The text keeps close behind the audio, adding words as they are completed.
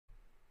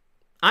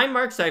I'm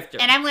Mark Seifter.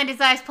 And I'm Linda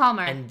Zeiss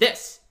Palmer. And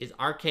this is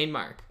Arcane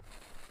Mark.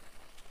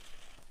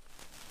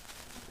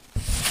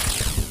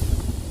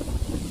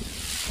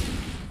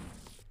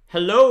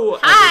 Hello,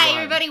 Hi,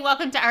 everybody.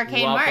 Welcome to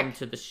Arcane Mark. Welcome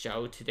to the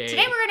show today.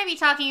 Today we're going to be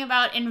talking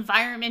about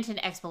environment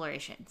and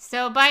exploration.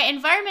 So by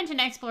environment and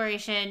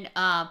exploration,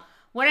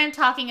 what I'm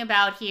talking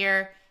about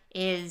here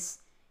is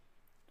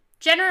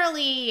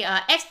generally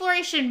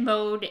exploration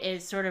mode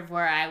is sort of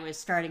where I was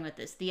starting with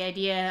this. The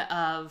idea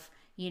of,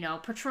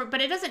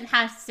 but it doesn't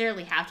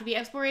necessarily have to be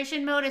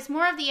exploration mode. It's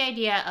more of the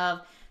idea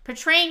of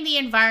portraying the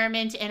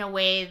environment in a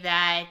way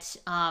that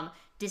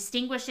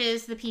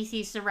distinguishes the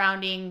PC's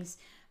surroundings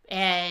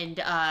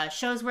and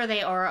shows where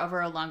they are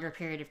over a longer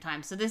period of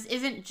time. So this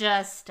isn't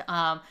just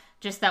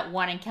that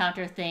one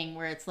encounter thing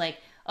where it's like,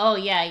 oh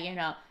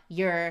yeah,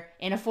 you're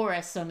in a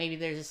forest, so maybe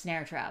there's a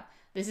snare trap.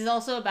 This is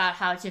also about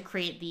how to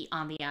create the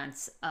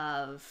ambiance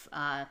of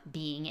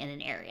being in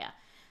an area.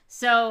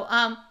 So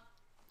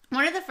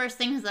one of the first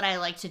things that I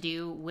like to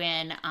do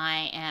when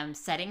I am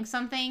setting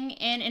something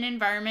in an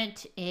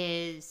environment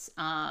is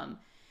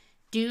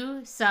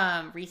do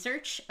some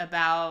research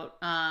about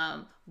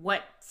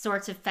what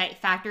sorts of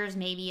factors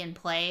may be in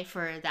play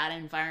for that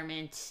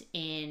environment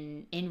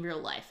in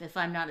real life, if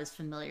I'm not as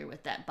familiar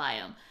with that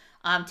biome,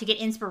 to get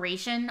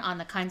inspiration on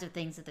the kinds of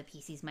things that the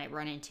PCs might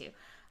run into.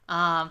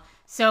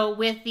 So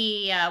with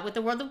the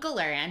world of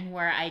Golarion,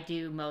 where I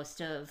do most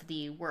of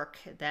the work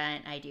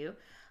that I do,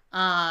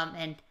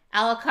 and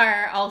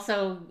Alucard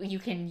also, you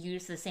can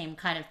use the same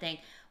kind of thing,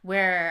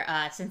 where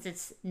since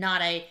it's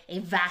not a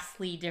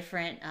vastly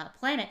different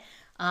planet,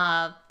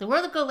 the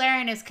world of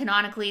Golarion is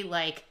canonically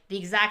like the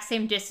exact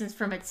same distance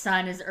from its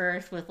sun as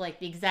Earth, with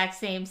like the exact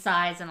same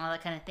size and all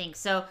that kind of thing.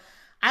 So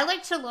I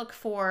like to look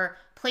for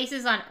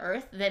places on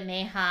Earth that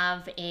may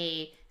have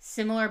a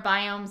similar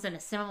biomes and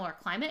a similar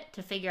climate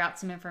to figure out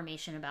some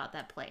information about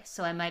that place.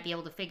 So I might be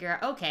able to figure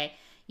out, okay,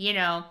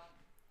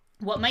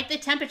 what might the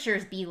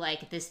temperatures be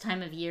like at this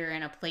time of year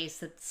in a place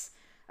that's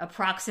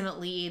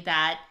approximately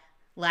that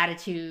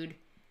latitude,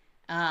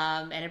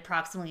 and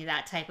approximately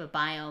that type of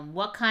biome.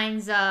 What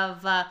kinds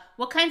of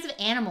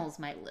animals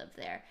might live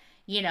there?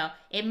 I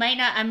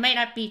might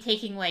not be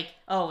taking like,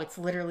 oh, it's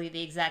literally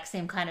the exact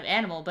same kind of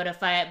animal, but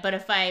if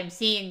I am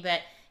seeing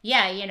that,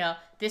 yeah,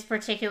 this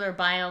particular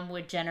biome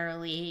would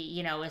generally,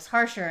 is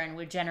harsher and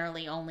would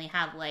generally only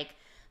have like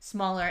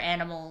smaller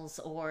animals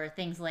or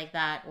things like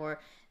that, or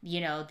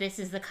this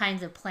is the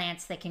kinds of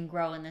plants that can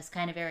grow in this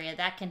kind of area,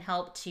 that can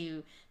help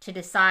to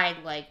decide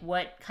like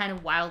what kind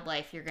of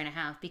wildlife you're going to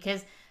have.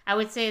 Because I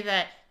would say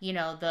that,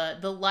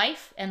 the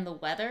life and the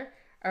weather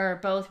are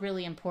both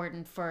really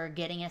important for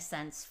getting a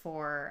sense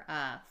for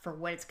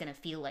what it's going to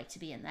feel like to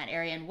be in that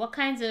area and what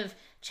kinds of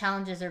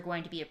challenges are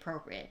going to be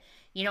appropriate.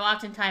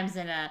 Oftentimes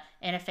in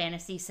a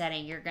fantasy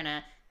setting, you're going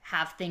to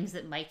have things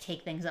that might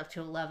take things up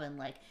to 11,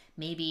 like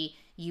maybe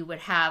you would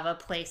have a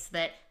place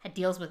that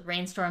deals with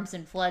rainstorms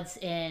and floods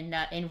in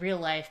real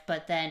life,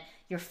 but then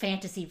your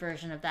fantasy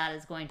version of that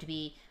is going to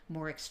be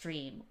more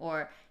extreme.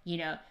 Or,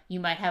 you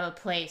might have a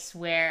place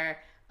where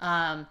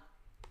a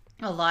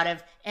lot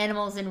of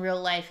animals in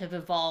real life have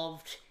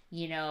evolved,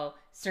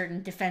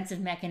 certain defensive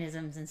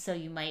mechanisms, and so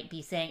you might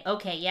be saying,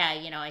 okay, yeah,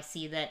 I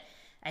see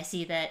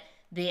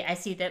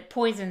that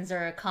poisons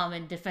are a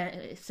common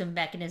defensive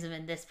mechanism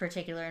in this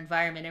particular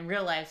environment in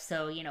real life.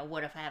 So,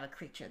 what if I have a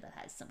creature that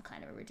has some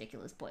kind of a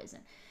ridiculous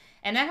poison?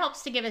 And that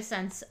helps to give a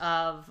sense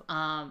of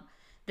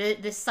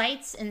the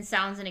sights and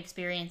sounds and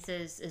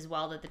experiences as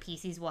well that the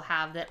PCs will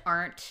have that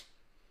aren't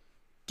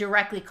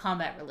directly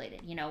combat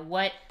related.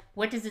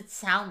 What does it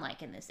sound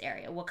like in this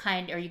area? What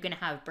kind are you going to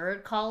have?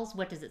 Bird calls?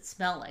 What does it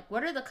smell like?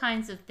 What are the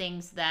kinds of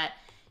things that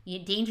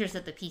dangers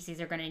that the PCs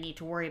are going to need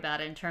to worry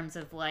about in terms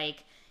of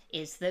like,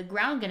 is the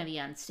ground going to be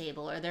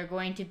unstable? Are there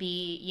going to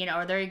be,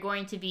 are there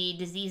going to be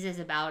diseases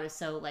about it?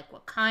 So like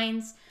what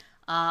kinds?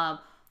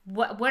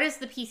 What is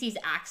the PC's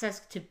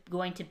access to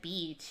going to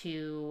be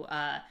to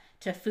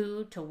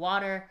food, to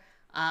water,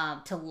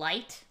 to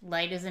light?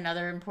 Light is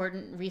another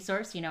important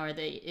resource. Are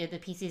the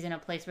PCs in a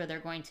place where they're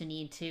going to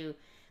need to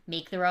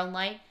make their own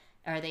light?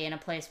 Are they in a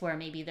place where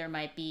maybe there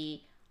might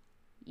be,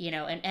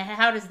 and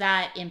how does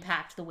that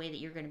impact the way that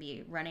you're going to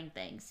be running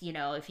things?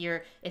 If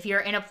you're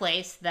in a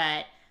place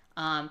that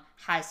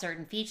has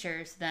certain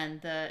features, then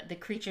the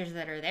creatures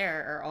that are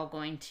there are all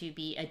going to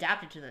be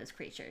adapted to those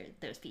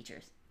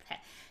features. Okay.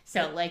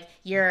 So like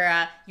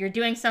you're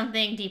doing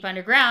something deep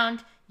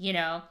underground,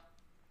 your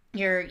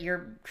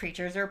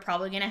creatures are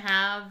probably going to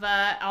have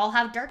all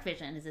have dark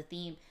vision as a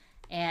theme.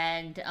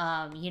 And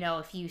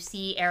if you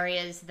see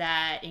areas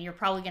and you're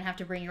probably going to have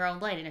to bring your own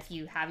light, and if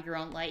you have your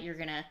own light, you're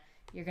going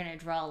to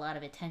draw a lot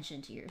of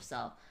attention to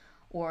yourself.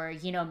 Or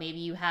maybe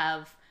you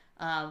have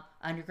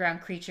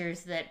underground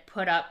creatures that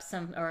put up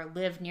some or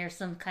live near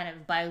some kind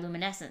of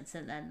bioluminescence,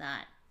 and then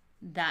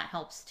that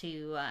helps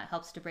to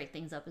break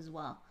things up as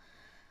well.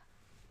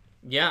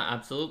 Yeah,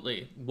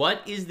 absolutely.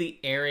 What is the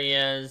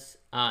area's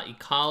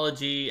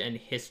ecology and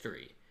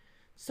history?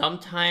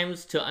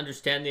 Sometimes to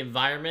understand the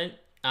environment,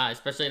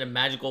 especially in a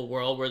magical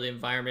world where the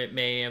environment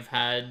may have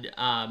had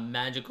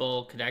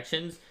magical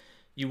connections,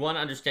 you want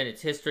to understand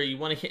its history. You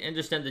want to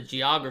understand the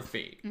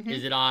geography.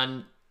 Is it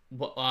on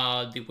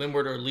the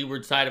windward or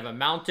leeward side of a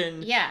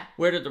mountain? Yeah.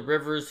 Where do the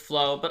rivers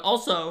flow? But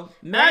also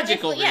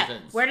magical reasons.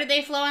 Yeah. Where did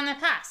they flow in the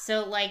past?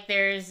 So like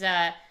there's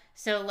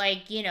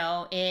you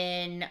know,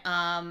 in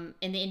the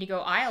Indigo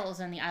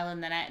Isles on the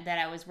island that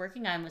I was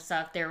working on with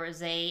stuff, there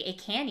was a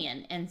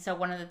canyon. And so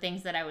one of the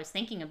things that I was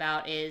thinking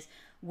about is,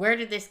 where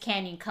did this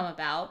canyon come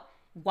about?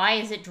 Why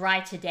is it dry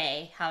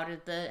today? How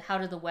did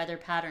the weather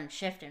pattern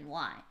shift, and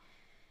why?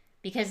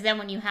 Because then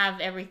when you have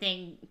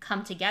everything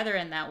come together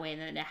in that way,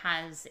 then it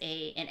has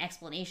an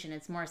explanation.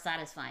 It's more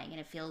satisfying and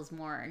it feels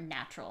more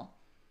natural.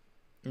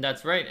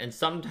 That's right. And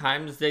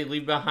sometimes they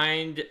leave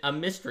behind a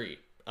mystery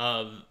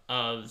of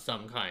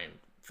some kind.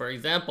 For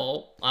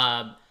example,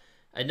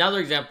 another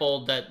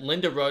example that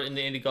Linda wrote in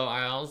the Indigo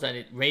Isles, and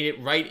it made it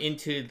right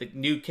into the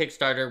new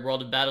Kickstarter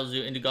World of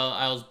Battlezoo Indigo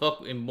Isles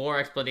book in more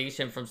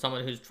explanation from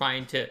someone who's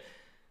trying to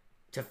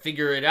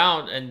figure it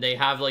out, and they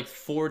have like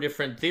 4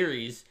 different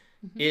theories,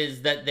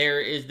 is that there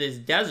is this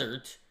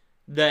desert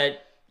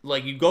that,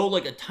 like, you go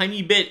like a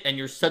tiny bit and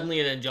you're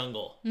suddenly in a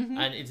jungle,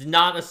 and it's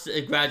not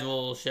a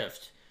gradual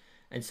shift.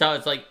 And so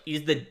it's like,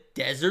 is the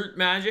desert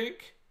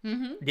magic?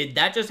 Did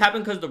that just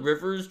happen because the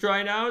rivers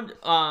dried out?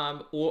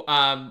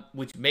 Or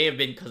which may have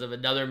been because of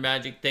another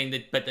magic thing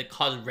that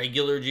caused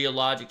regular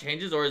geologic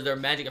changes? Or is there a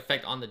magic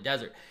effect on the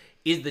desert?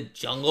 Is the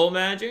jungle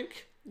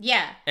magic?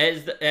 Yeah.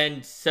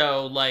 And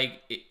so,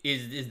 like,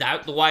 is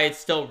that why it's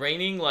still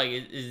raining?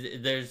 Like,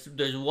 there's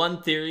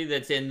one theory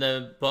that's in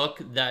the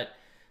book that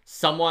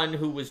someone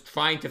who was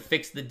trying to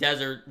fix the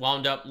desert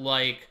wound up,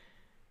 like,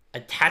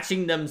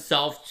 attaching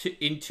themselves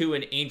into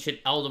an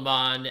ancient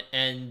Eldamon,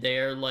 and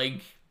they're,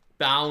 like,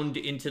 bound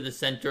into the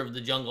center of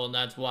the jungle, and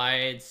that's why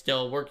it's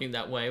still working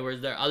that way.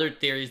 Whereas there are other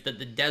theories that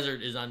the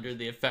desert is under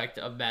the effect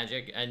of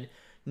magic, and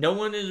no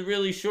one is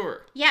really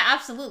sure. Yeah,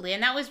 absolutely.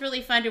 And that was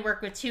really fun to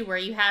work with too, where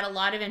you had a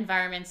lot of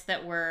environments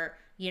that were,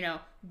 you know,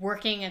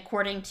 working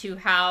according to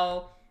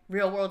how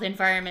real world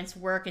environments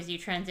work as you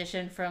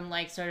transition from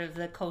like sort of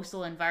the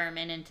coastal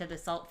environment into the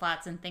salt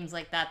flats and things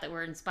like that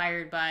were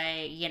inspired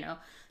by, you know,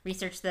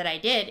 research that I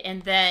did.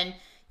 And then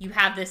you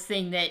have this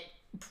thing that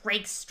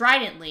breaks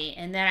stridently,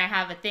 and then I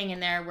have a thing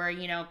in there where,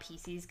 you know,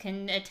 PCs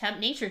can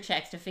attempt nature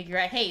checks to figure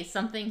out, hey,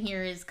 something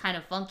here is kind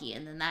of funky,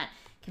 and then that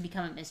can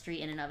become a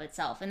mystery in and of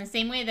itself. In the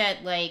same way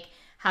that, like,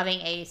 having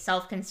a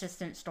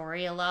self-consistent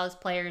story allows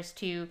players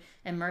to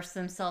immerse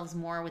themselves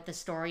more with the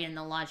story and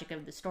the logic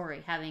of the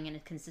story, having a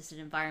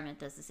consistent environment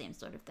does the same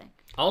sort of thing.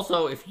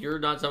 Also, if you're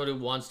not someone who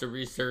wants to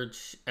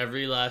research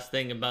every last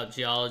thing about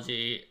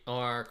geology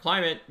or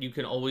climate, you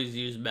can always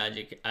use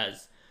magic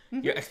as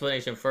your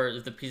explanation for it.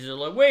 If the pieces are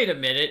like, wait a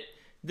minute,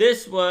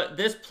 this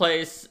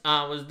place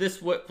was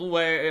this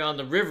way on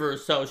the river,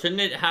 so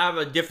shouldn't it have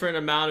a different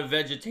amount of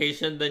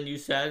vegetation than you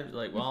said?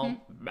 Like, well,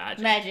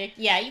 magic.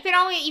 Yeah, you can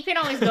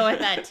always go with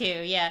that too.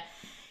 Yeah,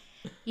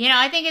 you know,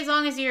 I think as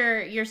long as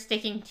you're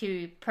sticking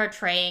to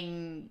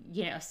portraying,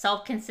 you know,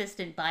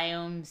 self-consistent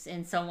biomes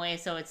in some way,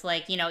 so it's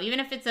like, you know, even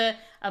if it's a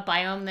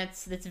biome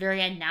that's very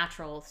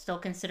unnatural, still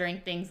considering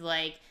things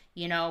like,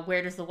 you know,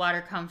 where does the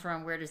water come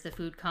from? Where does the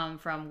food come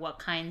from? What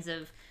kinds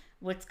of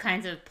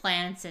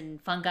plants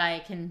and fungi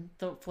can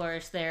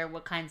flourish there?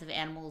 What kinds of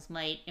animals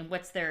might, and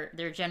what's their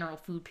general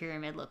food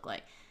pyramid look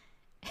like?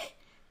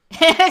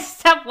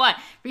 Step 1,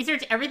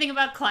 research everything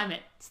about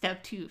climate.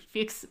 Step 2,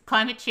 fix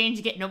climate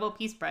change, get Nobel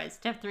Peace Prize.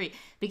 Step 3,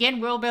 begin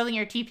world building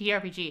your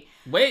TTRPG.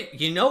 Wait,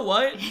 you know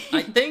what?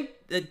 I think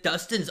that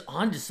Dustin's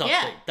onto something.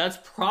 Yeah. That's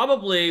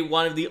probably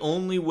one of the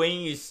only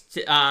ways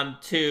to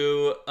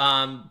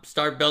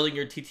start building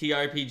your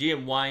TTRPG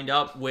and wind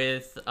up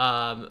with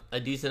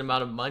a decent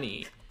amount of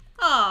money.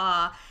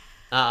 Aww.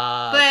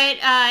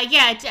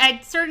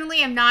 I certainly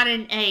am not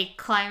a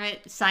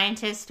climate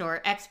scientist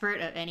or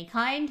expert of any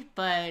kind,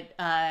 but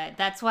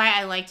that's why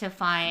I like to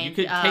find...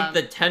 You could take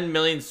the 10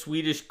 million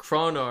Swedish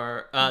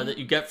kronor that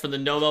you get from the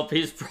Nobel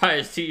Peace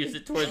Prize to use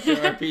it towards your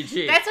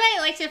RPG. That's why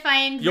I like to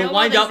find You'll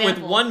wind up with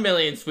 1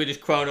 million Swedish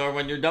kronor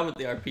when you're done with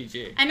the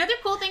RPG. Another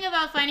cool thing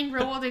about finding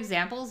real-world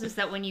examples is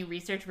that when you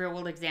research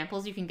real-world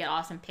examples, you can get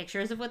awesome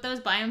pictures of what those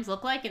biomes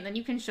look like, and then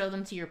you can show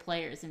them to your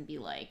players and be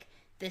like,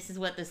 this is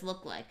what this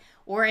looked like.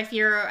 Or if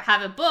you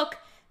have a book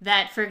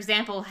that, for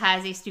example,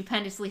 has a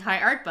stupendously high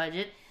art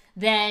budget,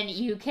 then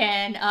you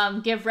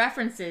can give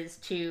references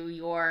to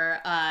your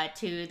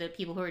to the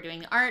people who are doing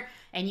the art,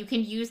 and you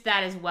can use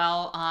that as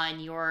well on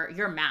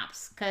your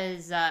maps.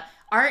 Because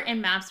art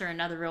and maps are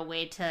another real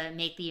way to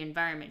make the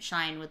environment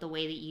shine with the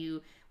way that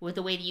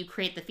you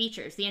create the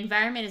features. The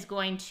environment is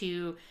going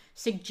to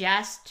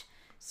suggest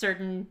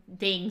certain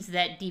things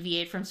that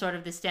deviate from sort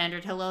of the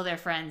standard, hello there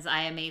friends,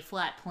 I am a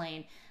flat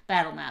plane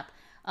battle map.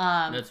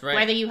 That's right.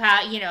 Whether you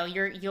have,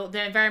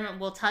 the environment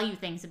will tell you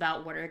things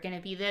about what are going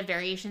to be the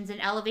variations in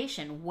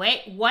elevation.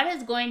 What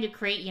is going to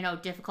create,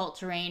 difficult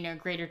terrain or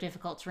greater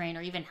difficult terrain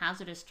or even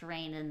hazardous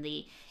terrain in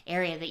the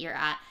area that you're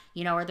at?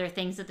 Are there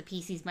things that the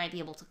PCs might be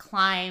able to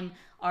climb?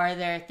 Are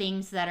there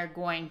things that are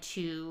going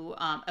to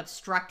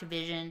obstruct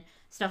vision?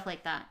 Stuff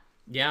like that.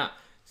 Yeah.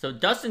 So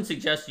Dustin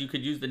suggests you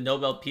could use the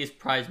Nobel Peace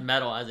Prize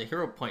medal as a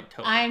hero point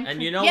token.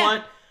 And you know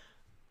what?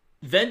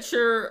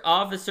 Venture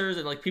officers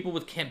and like people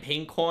with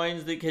campaign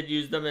coins, they could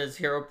use them as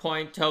hero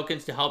point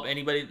tokens to help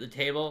anybody at the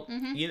table.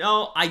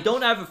 I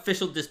don't have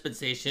official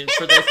dispensation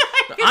for this,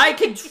 but I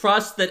can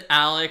trust that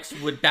Alex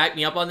would back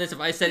me up on this if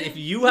I said, if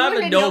you have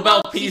a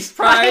Nobel Peace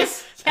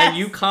Prize and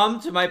you come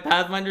to my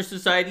Pathfinder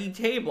Society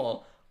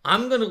table,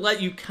 I'm going to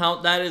let you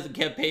count that as a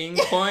campaign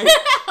coin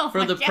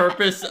for the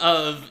purpose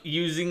of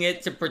using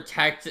it to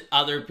protect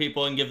other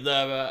people and give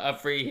them a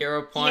free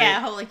hero point.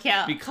 Yeah, holy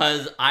cow.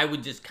 Because I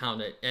would just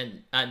count it.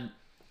 And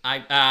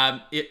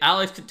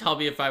Alex could tell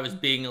me if I was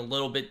being a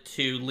little bit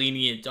too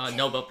lenient on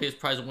Nobel Peace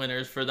Prize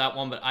winners for that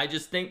one, but I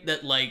just think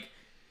that, like,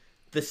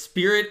 the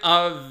spirit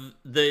of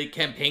the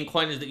campaign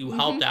coin is that you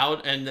helped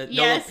out, and the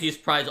Nobel Peace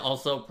Prize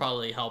also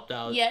probably helped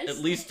out. Yes. At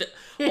least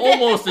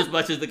almost as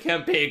much as the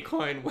campaign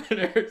coin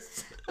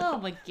winners. Oh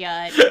my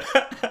god.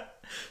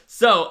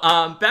 So,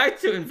 back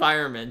to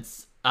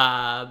environments.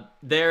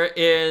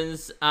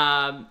 There's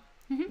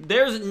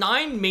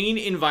 9 main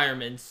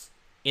environments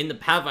in the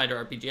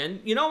Pathfinder RPG. And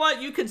you know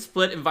what? You could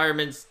split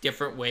environments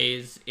different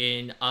ways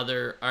in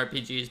other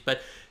RPGs,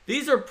 but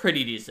these are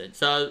pretty decent.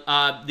 So,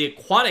 the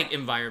aquatic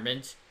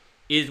environment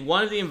is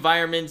one of the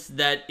environments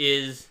that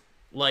is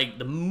like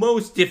the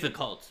most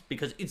difficult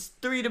because it's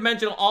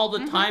 3-dimensional all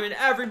the time and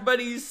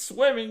everybody's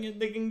swimming and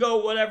they can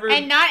go whatever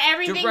and not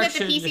everything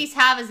direction. That the PCs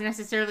have is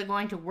necessarily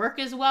going to work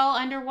as well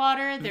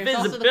underwater. There's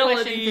also the question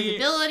of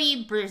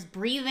visibility, there's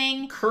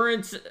breathing,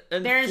 currents,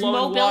 and there's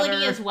mobility water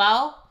as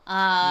well.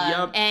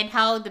 And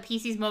how the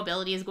PC's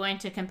mobility is going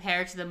to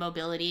compare to the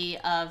mobility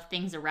of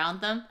things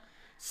around them.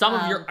 Some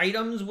of your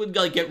items would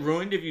like get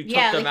ruined if you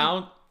took them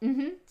out.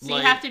 So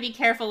you have to be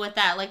careful with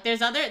that. Like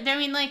there's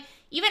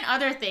even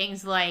other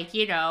things like,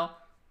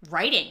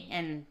 writing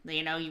and,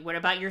 what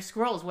about your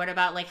scrolls? What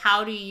about like,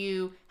 how do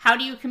you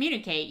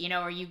communicate?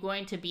 Are you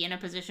going to be in a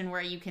position where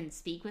you can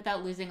speak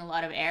without losing a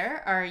lot of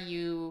air? Are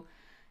you,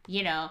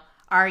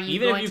 are you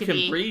even going if you to can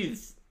be... breathe,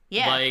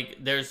 like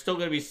there's still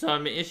going to be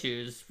some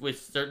issues with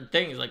certain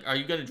things. Like, are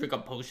you going to drink a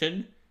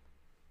potion?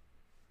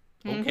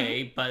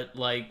 Okay, but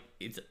like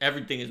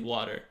everything is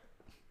water.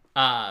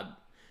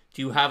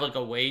 Do you have like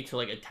a way to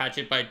like attach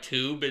it by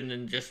tube and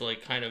then just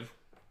like kind of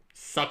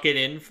suck it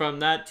in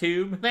from that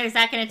tube? But is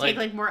that going to take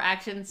like more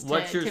actions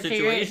to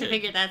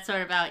figure that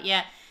sort of out?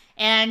 Yeah,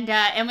 and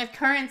with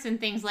currents and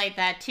things like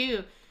that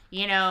too,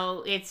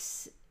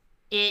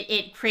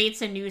 it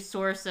creates a new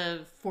source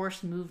of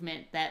forced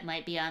movement that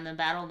might be on the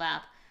battle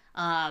map,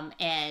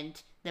 and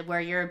that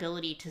where your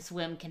ability to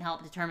swim can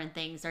help determine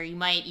things, or you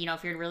might,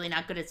 if you're really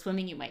not good at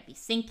swimming, you might be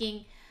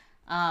sinking.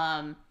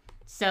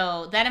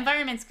 So that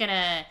environment's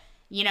gonna.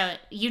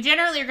 You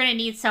generally are going to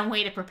need some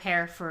way to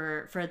prepare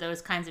for those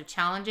kinds of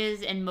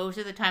challenges, and most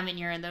of the time when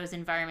you're in those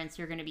environments,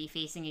 you're going to be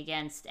facing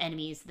against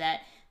enemies that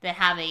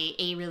have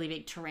a really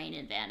big terrain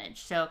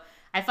advantage. So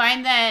I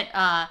find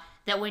that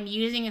that when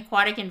using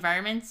aquatic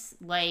environments,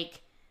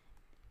 like,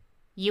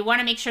 you want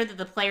to make sure that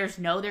the players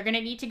know they're going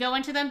to need to go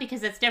into them,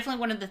 because that's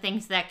definitely one of the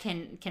things that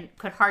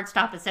could hard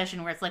stop a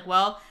session where it's like,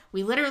 well,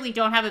 we literally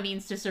don't have a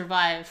means to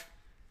survive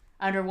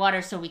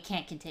underwater, so we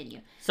can't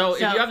continue. So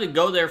if you have to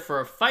go there for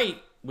a fight,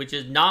 which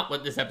is not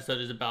what this episode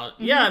is about.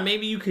 Yeah,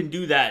 maybe you can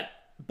do that.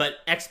 But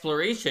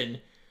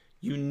exploration,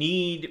 you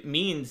need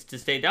means to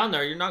stay down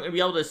there. You're not going to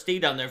be able to stay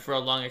down there for a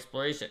long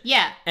exploration.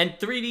 Yeah. And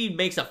 3D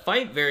makes a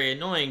fight very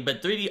annoying,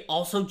 but 3D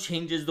also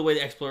changes the way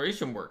the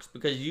exploration works,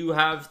 because you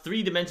have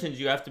 3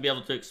 dimensions you have to be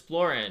able to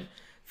explore in.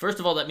 First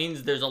of all, that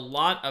means there's a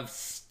lot of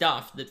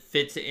stuff that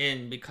fits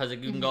in because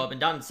you can go up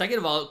and down. Second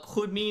of all, it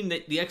could mean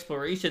that the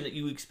exploration that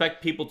you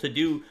expect people to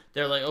do,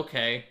 they're like,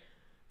 okay...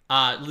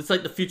 it's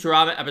like the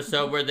Futurama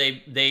episode where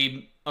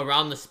they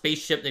around the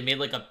spaceship, they made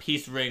like a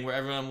peace ring where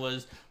everyone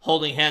was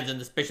holding hands and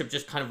the spaceship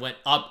just kind of went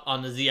up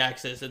on the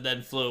Z-axis and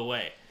then flew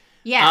away.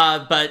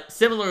 Yeah. But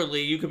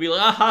similarly, you could be like,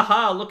 ah, ha,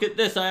 ha, look at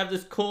this. I have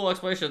this cool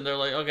exploration. They're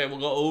like, okay,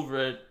 we'll go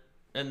over it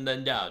and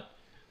then down.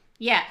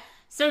 Yeah.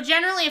 So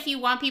generally, if you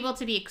want people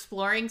to be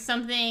exploring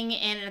something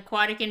in an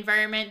aquatic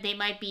environment, they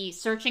might be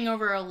searching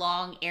over a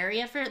large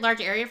area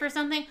for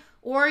something.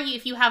 Or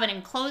if you have an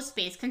enclosed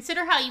space,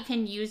 consider how you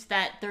can use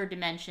that third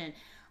dimension.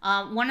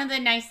 One of the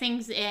nice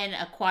things in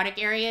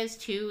aquatic areas,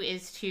 too,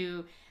 is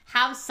to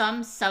have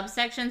some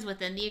subsections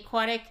within the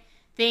aquatic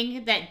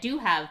thing that do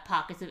have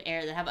pockets of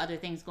air that have other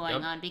things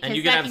going on. Because and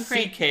you can have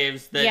sea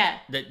caves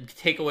that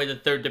take away the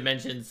third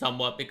dimension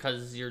somewhat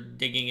because you're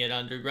digging it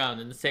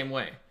underground in the same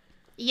way.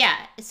 Yeah.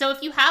 So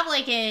if you have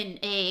like an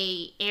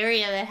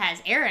area that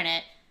has air in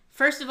it,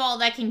 first of all,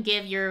 that can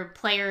give your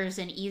players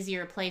an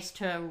easier place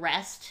to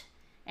rest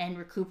and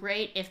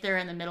recuperate if they're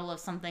in the middle of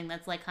something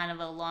that's like kind of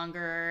a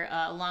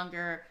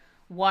longer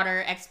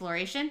water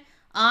exploration.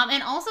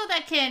 And also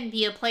that can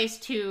be a place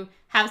to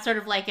have sort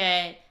of like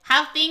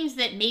have things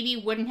that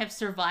maybe wouldn't have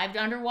survived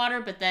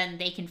underwater, but then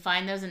they can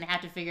find those and they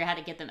have to figure out how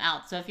to get them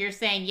out. So if you're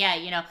saying, yeah,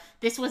 you know,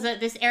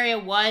 this area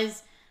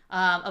was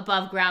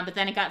above ground, but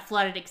then it got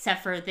flooded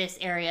except for this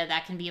area,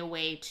 that can be a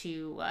way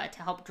to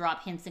help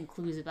drop hints and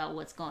clues about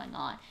what's going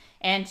on,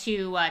 and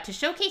to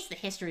showcase the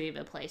history of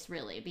a place,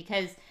 really,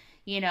 because,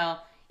 you know,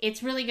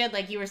 it's really good,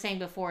 like you were saying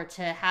before,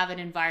 to have an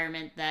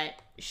environment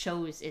that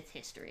shows its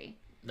history.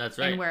 That's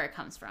right. And where it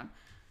comes from.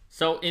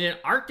 So in an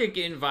Arctic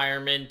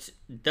environment,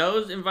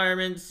 those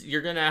environments,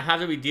 you're going to have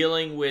to be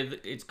dealing with,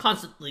 it's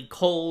constantly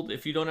cold.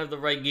 If you don't have the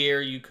right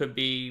gear, you could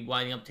be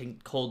winding up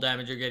taking cold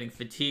damage or getting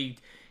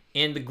fatigued.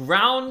 And the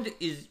ground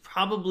is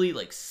probably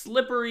like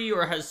slippery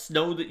or has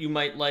snow that you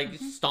might like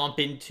stomp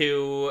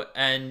into,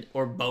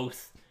 or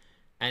both.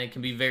 And it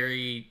can be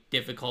very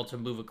difficult to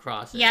move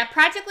across it. Yeah,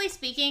 practically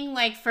speaking,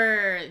 like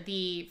for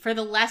the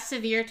less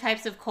severe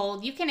types of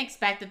cold, you can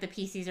expect that the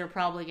PCs are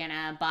probably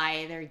gonna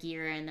buy their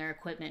gear and their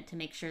equipment to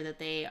make sure that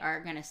they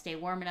are gonna stay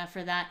warm enough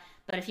for that.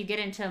 But if you get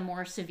into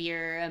more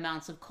severe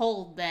amounts of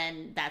cold,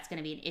 then that's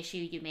gonna be an issue.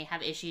 You may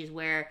have issues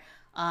where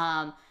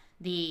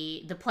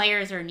the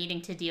players are needing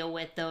to deal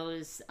with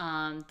those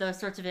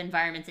sorts of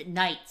environments at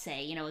night.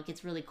 Say, you know, it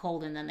gets really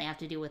cold and then they have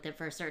to deal with it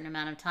for a certain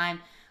amount of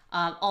time.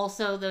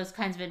 Also, those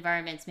kinds of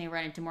environments may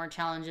run into more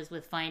challenges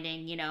with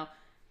finding, you know,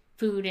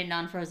 food and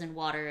non-frozen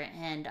water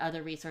and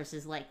other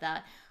resources like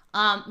that.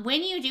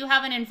 When you do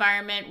have an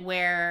environment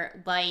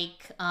where,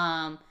 like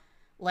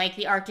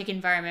the Arctic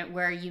environment,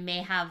 where you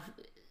may have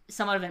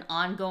somewhat of an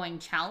ongoing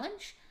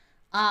challenge,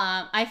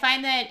 I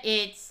find that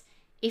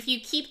if you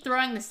keep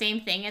throwing the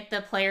same thing at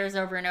the players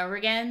over and over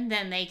again,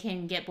 then they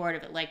can get bored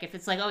of it. Like, if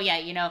it's like, oh yeah,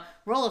 you know,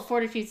 roll a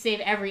fortitude save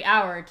every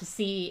hour to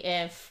see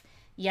if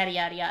yada,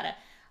 yada, yada.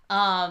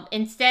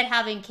 Instead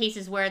having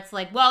cases where it's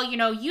like, well, you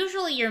know,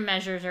 usually your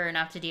measures are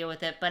enough to deal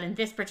with it, but in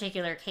this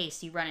particular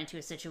case, you run into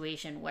a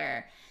situation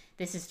where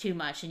this is too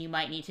much and you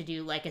might need to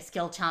do like a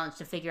skill challenge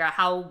to figure out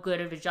how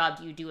good of a job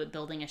do you do at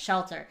building a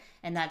shelter,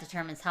 and that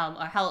determines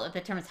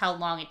how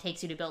long it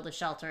takes you to build a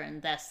shelter,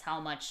 and thus how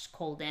much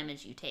cold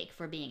damage you take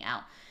for being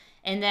out.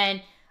 And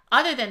then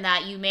other than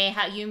that, you may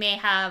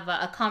have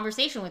a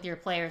conversation with your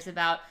players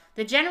about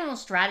the general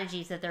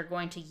strategies that they're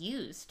going to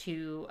use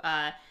to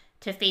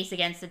face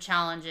against the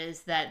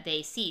challenges that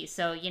they see.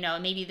 So, you know,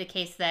 it may be the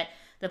case that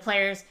the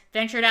players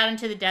ventured out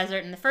into the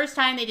desert, and the first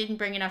time they didn't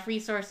bring enough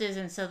resources,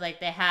 and so like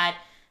they had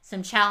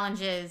some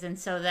challenges, and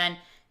so then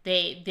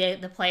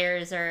the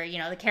players are, you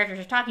know, the characters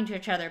are talking to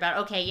each other about,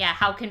 okay, yeah,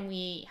 how can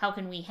we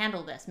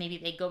handle this? Maybe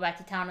they go back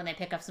to town and they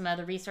pick up some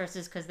other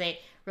resources because they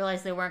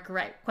realize they weren't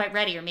quite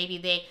ready, or maybe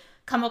they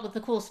come up with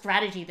a cool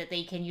strategy that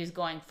they can use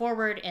going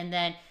forward, and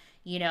then,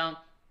 you know,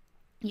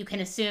 you can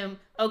assume,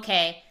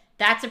 okay,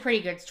 that's a pretty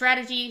good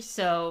strategy.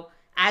 So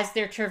as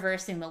they're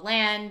traversing the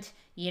land,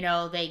 you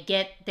know, they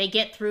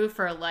get through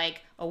for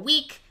like a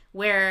week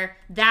where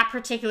that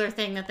particular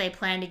thing that they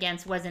planned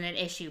against wasn't an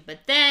issue. But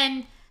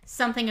then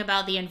something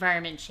about the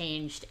environment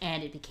changed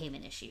and it became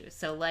an issue.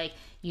 So, like,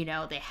 you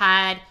know, they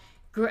had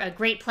a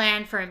great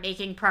plan for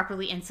making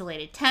properly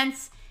insulated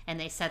tents, and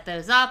they set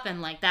those up,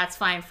 and like that's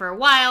fine for a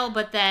while.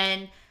 But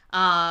then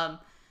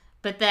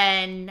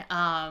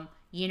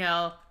you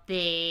know,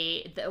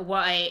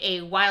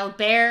 a wild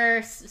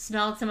bear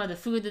smelled some of the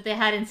food that they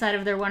had inside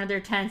of one of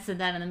their tents, and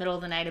then in the middle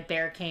of the night a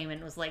bear came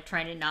and was like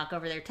trying to knock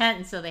over their tent,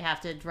 and so they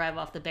have to drive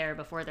off the bear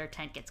before their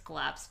tent gets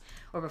collapsed,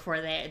 or before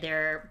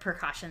their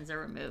precautions are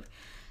removed.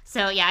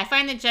 So yeah, I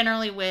find that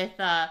generally with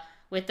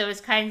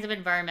those kinds of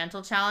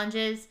environmental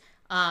challenges,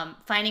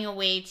 finding a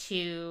way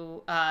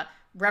to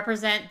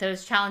represent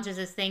those challenges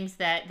as things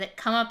that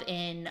come up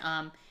in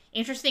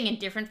interesting and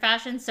different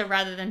fashions. So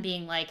rather than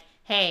being like,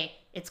 hey,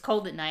 it's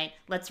cold at night,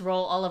 let's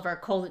roll all of our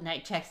cold at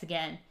night checks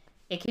again,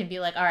 it can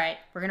be like, all right,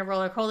 we're going to roll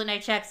our cold at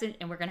night checks and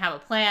we're going to have a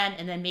plan,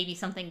 and then maybe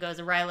something goes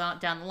awry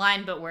down the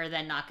line, but we're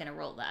then not going to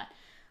roll that.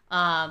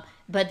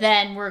 But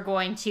then we're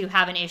going to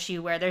have an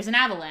issue where there's an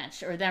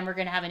avalanche, or then we're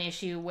going to have an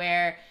issue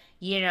where,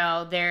 you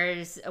know,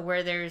 there's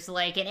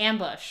like an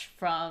ambush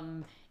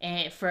from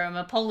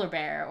a polar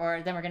bear,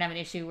 or then we're gonna have an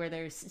issue where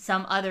there's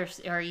some other,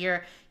 or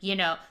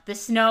the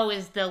snow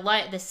is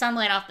the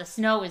sunlight off the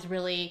snow is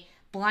really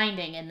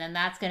blinding, and then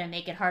that's going to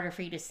make it harder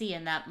for you to see,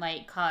 and that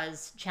might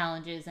cause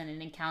challenges and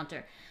an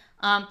encounter.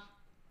 But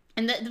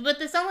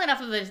the sunlight off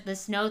of the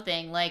snow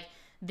thing, like,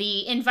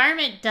 the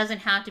environment doesn't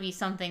have to be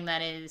something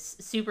that is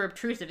super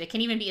obtrusive. It can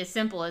even be as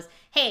simple as,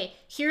 hey,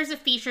 here's a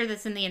feature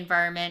that's in the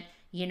environment,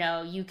 you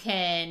know, you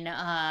can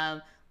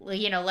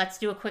let's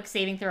do a quick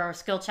saving throw or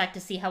skill check to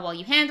see how well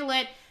you handle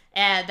it.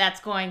 That's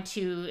going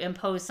to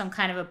impose some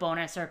kind of a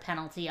bonus or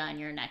penalty on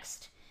your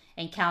next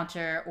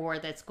encounter, or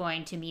that's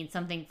going to mean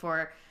something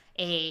for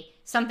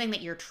something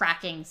that you're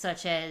tracking,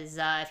 such as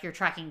if you're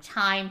tracking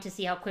time to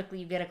see how quickly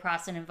you get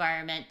across an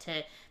environment,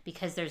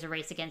 because there's a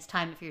race against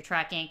time. If you're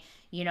tracking,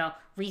 you know,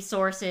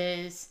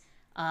 resources,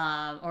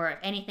 or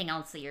anything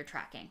else that you're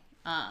tracking,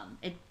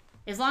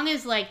 as long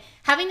as, like,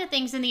 having the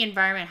things in the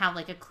environment have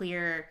like a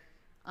clear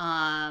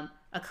a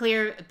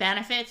clear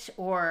benefit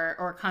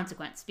or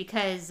consequence.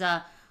 Because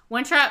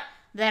one trap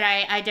that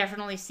I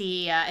definitely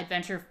see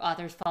adventure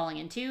authors falling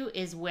into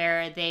is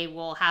where they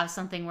will have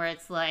something where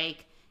it's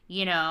like,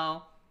 you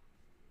know,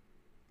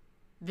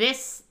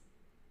 this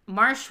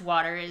marsh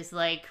water is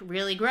like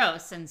really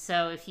gross, and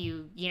so if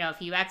you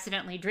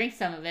accidentally drink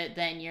some of it,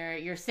 then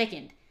you're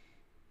sickened.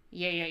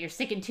 You're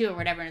sickened too, or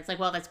whatever. And it's like,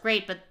 well, that's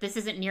great, but this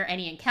isn't near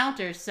any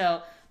encounters,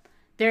 so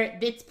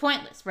it's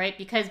pointless, right?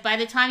 Because by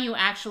the time you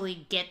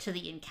actually get to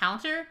the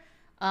encounter,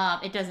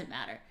 it doesn't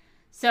matter.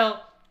 So,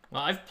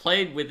 well, I've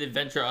played with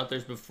adventure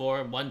authors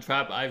before. One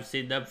trap I've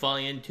seen them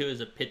falling into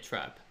is a pit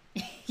trap.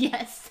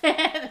 Yes,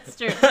 that's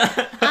true.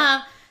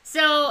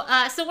 So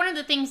one of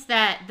the things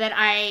that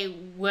I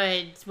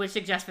would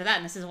suggest for that,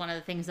 and this is one of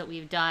the things that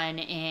we've done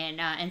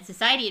in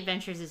Society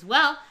Adventures as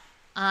well.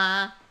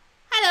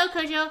 Hello,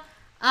 Kojo.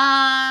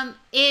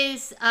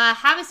 Is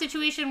have a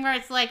situation where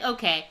it's like,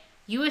 okay,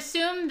 you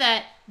assume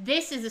that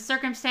this is a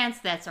circumstance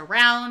that's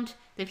around.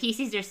 The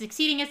PCs are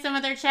succeeding at some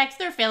of their checks.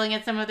 They're failing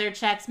at some of their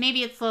checks.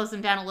 Maybe it slows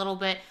them down a little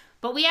bit.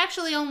 But we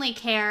actually only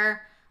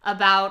care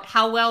about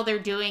how well they're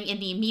doing in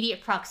the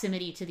immediate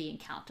proximity to the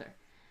encounter.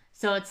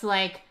 So it's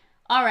like,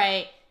 all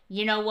right,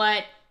 you know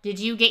what? Did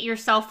you get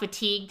yourself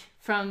fatigued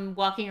from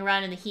walking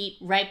around in the heat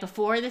right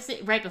before this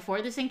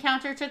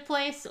encounter took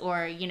place?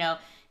 Or, you know,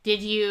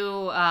 did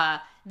you...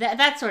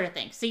 that sort of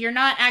thing. So you're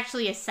not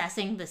actually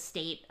assessing the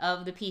state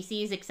of the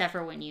PCs, except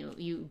for when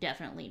you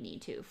definitely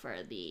need to for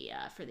the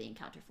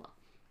encounter flow.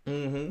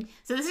 Mm-hmm.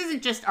 So this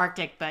isn't just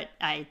Arctic, but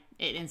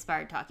it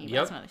inspired talking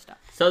about some other stuff.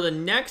 So the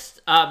next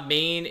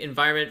main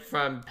environment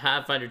from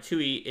Pathfinder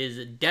 2e is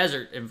a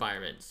desert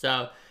environment.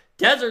 So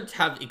deserts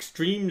have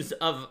extremes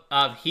of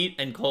heat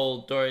and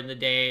cold during the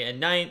day and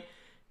night.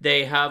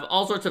 They have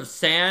all sorts of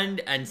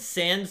sand and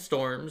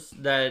sandstorms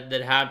that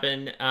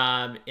happen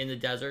in the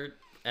desert.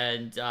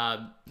 And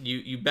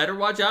you better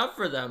watch out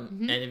for them.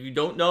 Mm-hmm. And if you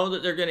don't know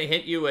that they're going to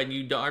hit you and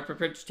you aren't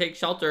prepared to take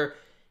shelter,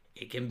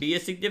 it can be a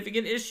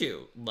significant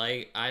issue.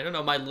 Like, I don't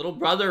know, my little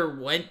brother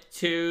went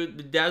to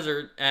the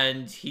desert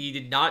and he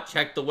did not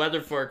check the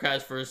weather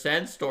forecast for a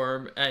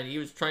sandstorm, and he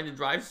was trying to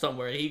drive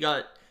somewhere and he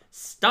got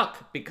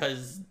stuck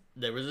because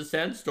there was a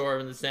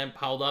sandstorm and the sand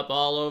piled up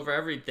all over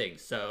everything.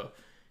 So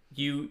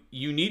you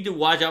need to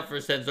watch out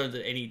for sandstorms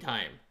at any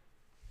time.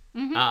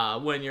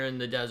 Mm-hmm. When you're in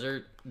the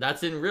desert.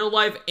 That's in real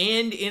life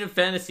and in a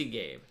fantasy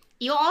game.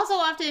 You'll also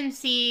often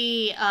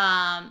see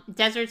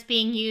deserts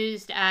being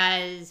used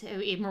as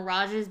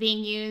mirages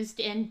being used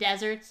in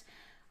deserts.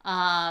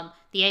 The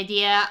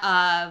idea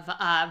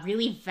of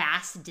really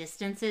vast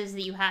distances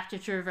that you have to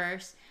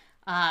traverse.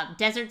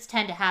 Deserts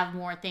tend to have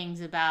more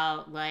things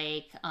about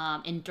like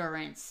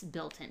endurance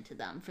built into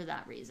them for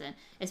that reason,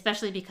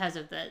 especially because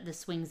of the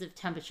swings of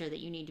temperature that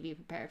you need to be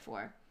prepared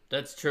for.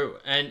 That's true.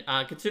 And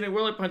Kitsune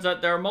Worley points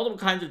out there are multiple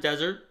kinds of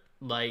desert,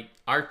 like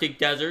Arctic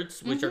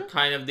deserts, which are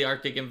kind of the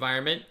Arctic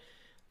environment.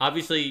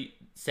 Obviously,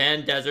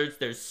 sand deserts.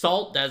 There's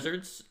salt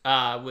deserts,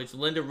 which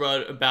Linda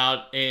wrote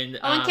about in.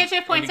 And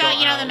Kitchener points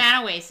out, the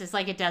Mana Waste is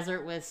like a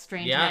desert with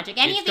strange magic.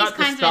 Any of these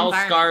kinds of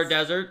environments. Scar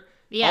Desert.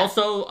 Yeah.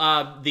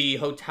 Also, the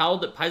hotel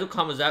that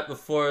Paizokan was at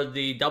before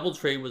the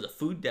DoubleTree was a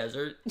food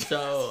desert.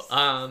 So,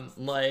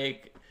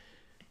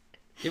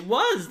 it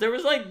was. There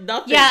was,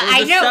 nothing. Yeah, there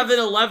was I know.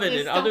 7-Eleven,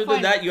 and other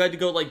than that, you had to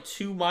go,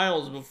 2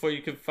 miles before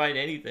you could find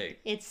anything.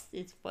 It's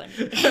fun.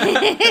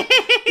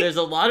 There's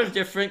a lot of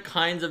different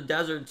kinds of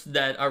deserts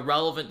that are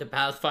relevant to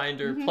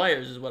Pathfinder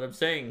players, is what I'm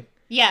saying.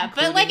 Yeah,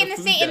 but, in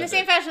the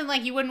same fashion,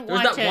 you wouldn't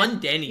want to... There's that one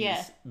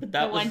Denny's, but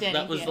that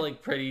was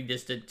pretty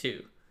distant,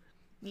 too.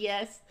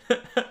 Yes.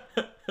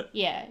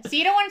 Yeah. So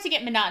you don't want it to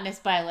get monotonous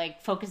by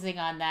focusing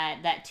on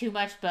that too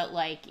much, but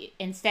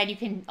instead you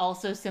can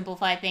also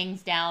simplify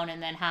things down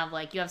and then have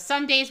you have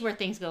some days where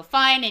things go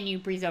fine and you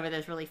breeze over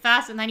those really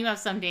fast, and then you have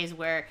some days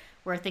where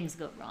things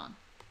go wrong.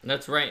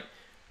 That's right.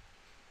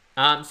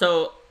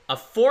 So a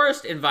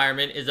forest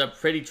environment is a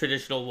pretty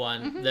traditional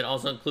one that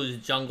also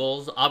includes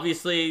jungles.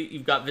 Obviously,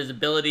 you've got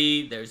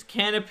visibility. There's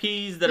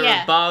canopies that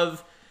are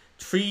above.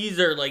 Trees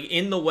are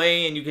in the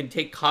way and you can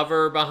take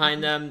cover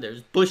behind them.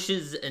 There's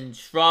bushes and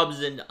shrubs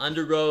and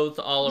undergrowth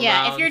all around.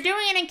 Yeah, if you're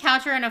doing an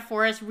encounter in a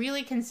forest,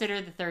 really consider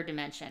the third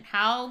dimension.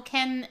 How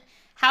can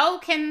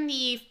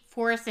the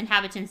forest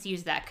inhabitants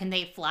use that? Can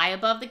they fly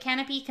above the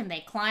canopy? Can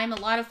they climb? A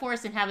lot of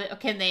forest inhabitants,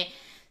 can they,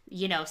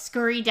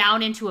 scurry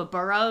down into a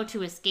burrow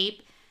to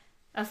escape?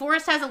 A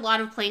forest has a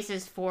lot of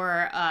places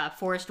for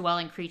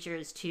forest-dwelling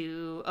creatures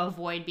to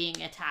avoid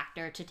being attacked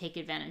or to take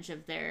advantage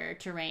of their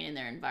terrain and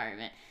their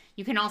environment.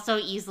 You can also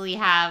easily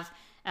have,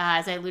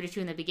 as I alluded to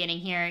in the beginning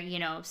here,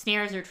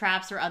 snares or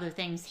traps or other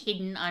things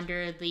hidden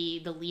under the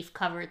leaf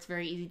cover. It's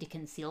very easy to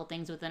conceal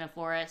things within a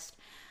forest.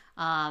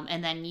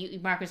 And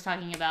then Mark was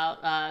talking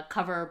about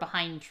cover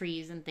behind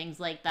trees and things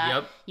like that.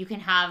 Yep. You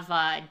can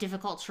have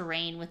difficult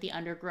terrain with the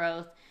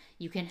undergrowth.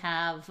 You can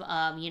have,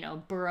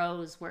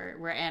 burrows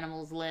where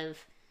animals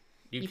live.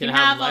 You can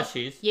have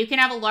leshies. You can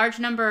have a large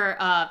number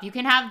of... You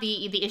can have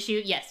the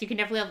issue... Yes, you can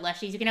definitely have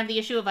leshies. You can have the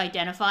issue of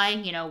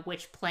identifying,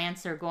 which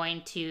plants are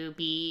going to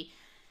be,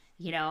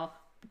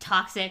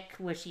 toxic,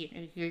 which are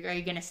you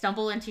going to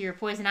stumble into your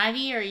poison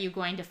ivy, or are you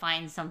going to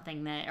find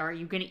something that, or are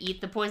you going to eat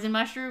the poison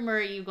mushroom, or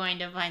are you going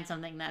to find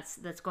something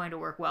that's going to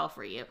work well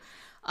for you?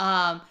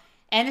 And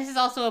this is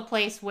also a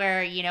place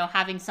where,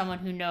 having someone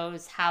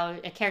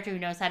a character who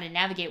knows how to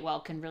navigate well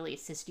can really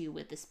assist you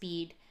with the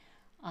speed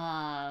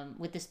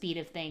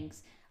of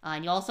things.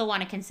 And you also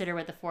want to consider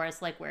with the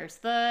forest, like, where's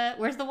the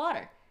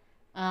water?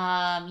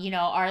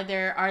 Are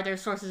there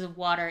sources of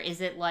water?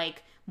 Is it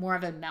like more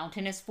of a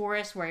mountainous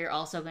forest where you're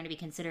also going to be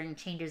considering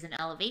changes in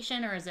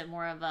elevation, or is it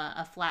more of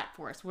a flat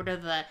forest? What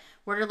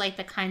are like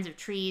the kinds of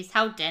trees?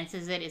 How dense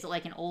is it? Is it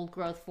like an old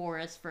growth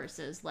forest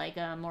versus like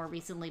a more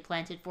recently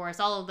planted forest?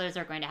 All of those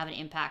are going to have an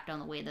impact on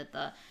the way that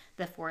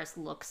the forest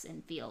looks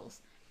and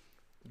feels.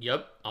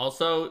 Yep.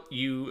 Also,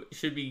 you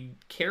should be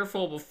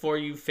careful before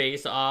you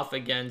face off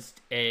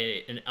against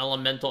an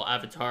elemental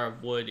avatar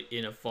of wood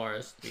in a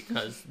forest,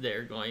 because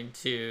they're going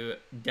to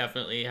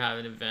definitely have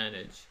an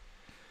advantage.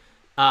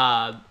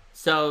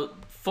 So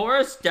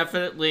forests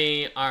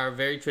definitely are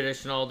very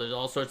traditional. There's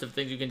all sorts of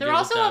things you can do. They're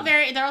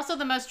also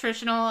the most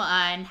traditional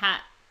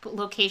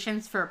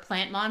locations for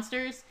plant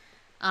monsters.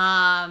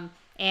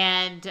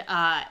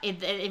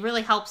 It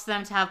really helps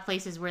them to have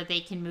places where they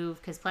can move,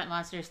 because plant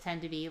monsters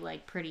tend to be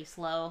like pretty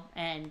slow,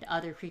 and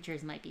other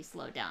creatures might be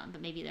slowed down,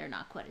 but maybe they're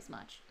not quite as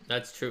much.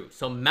 That's true.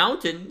 So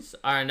mountains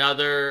are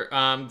another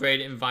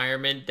great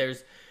environment.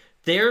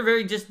 They're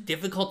very just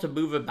difficult to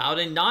move about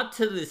in, not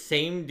to the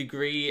same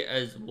degree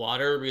as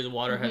water, because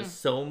water has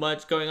so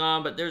much going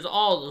on, but there's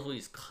all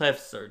these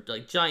cliffs or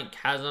like giant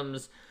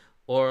chasms,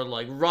 or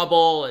like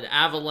rubble and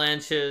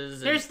avalanches.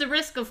 There's the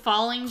risk of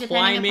falling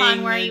depending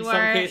upon where you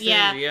are. Cases,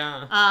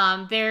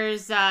 yeah.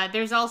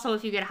 There's also,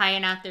 if you get high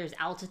enough, there's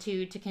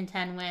altitude to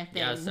contend with.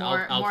 There's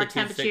more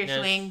temperature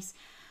swings.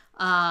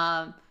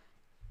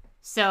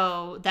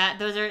 So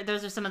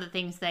those are some of the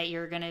things that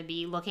you're going to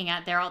be looking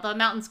at there. Although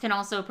mountains can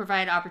also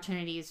provide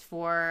opportunities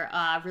for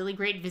really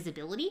great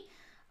visibility.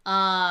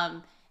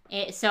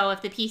 So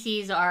if the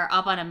PCs are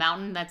up on a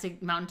mountain, that's a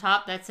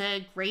mountaintop, that's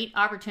a great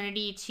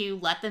opportunity to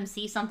let them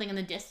see something in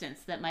the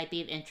distance that might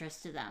be of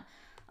interest to them.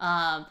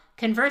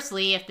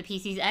 Conversely, if the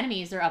PC's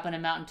enemies are up on a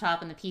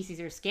mountaintop and the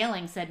PCs are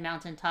scaling said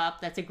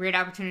mountaintop, that's a great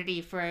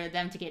opportunity for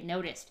them to get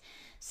noticed.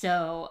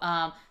 So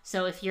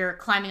if you're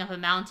climbing up a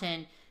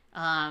mountain,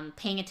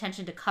 paying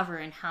attention to cover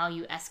and how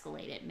you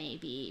escalate it may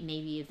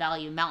be of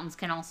value. Mountains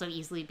can also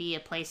easily be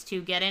a place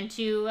to get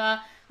into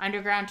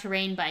underground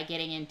terrain by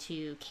getting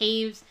into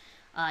caves.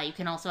 You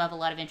can also have a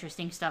lot of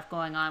interesting stuff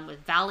going on with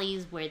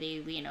valleys, where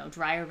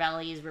drier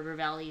valleys, river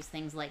valleys,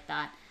 things like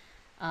that.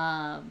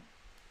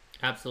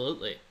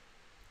 Absolutely.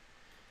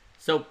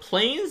 So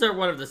plains are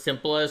one of the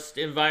simplest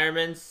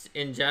environments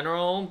in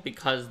general,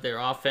 because they're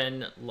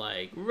often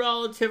like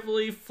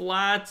relatively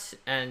flat,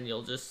 and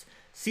you'll just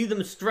see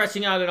them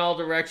stretching out in all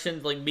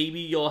directions. Like maybe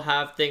you'll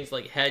have things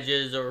like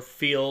hedges or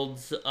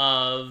fields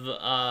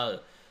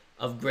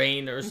of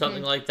grain or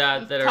something like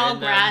that tall are in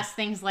grass, there.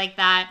 Things like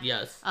that.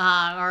 Yes.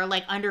 Or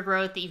like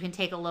undergrowth that you can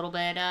take a little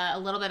bit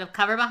of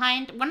cover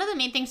behind. One of the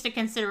main things to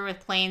consider with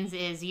plains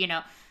is,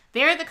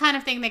 they're the kind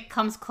of thing that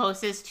comes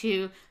closest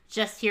to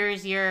just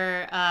here's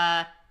your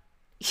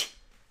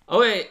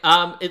Okay,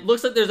 it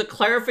looks like there's a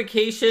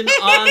clarification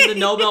on the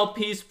Nobel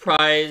Peace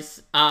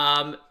Prize,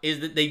 is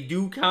that they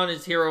do count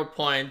as hero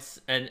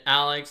points, and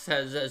Alex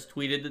has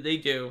tweeted that they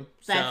do.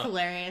 That's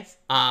hilarious.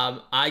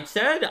 I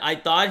said I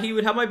thought he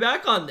would have my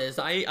back on this.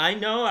 I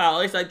know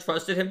Alex. I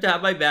trusted him to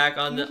have my back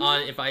on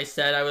if I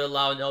said I would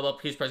allow a Nobel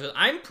Peace Prize.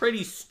 I'm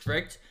pretty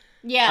strict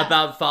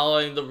about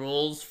following the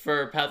rules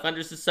for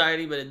Pathfinder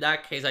Society, but in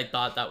that case, I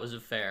thought that was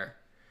fair.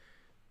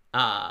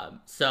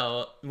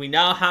 So we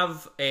now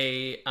have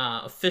a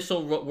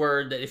official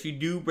word that if you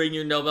do bring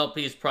your Nobel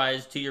Peace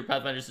Prize to your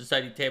Pathfinder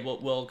Society table,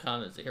 it will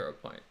count as a hero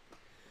point.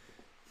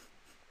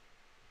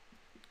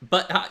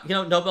 But,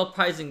 Nobel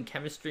Prize in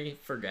chemistry,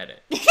 forget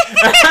it.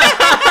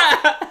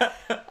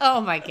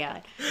 Oh my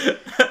god.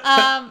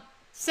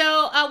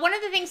 So one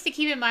of the things to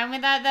keep in mind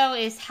with that, though,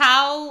 is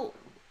how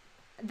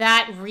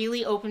that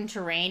really open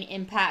terrain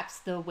impacts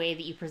the way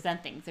that you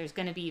present things. There's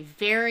going to be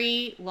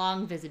very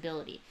long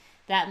visibility.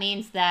 That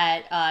means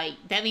that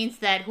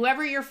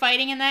whoever you're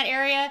fighting in that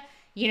area,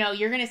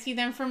 you're going to see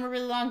them from a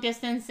really long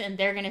distance, and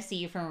they're going to see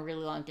you from a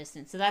really long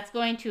distance. So that's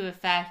going to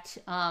affect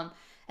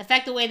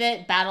the way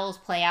that battles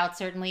play out.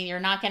 Certainly, you're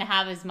not going to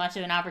have as much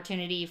of an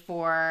opportunity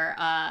for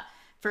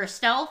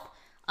stealth.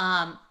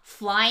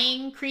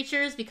 Flying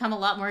creatures become a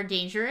lot more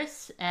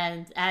dangerous,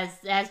 and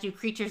as do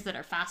creatures that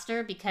are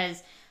faster,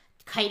 because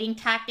kiting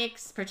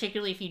tactics,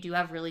 particularly if you do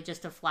have really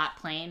just a flat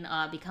plane,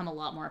 become a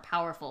lot more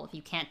powerful. If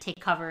you can't take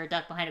cover,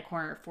 duck behind a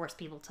corner, force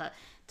people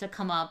to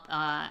come up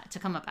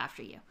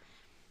after you.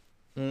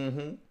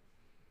 Mm-hmm.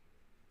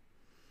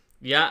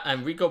 Yeah,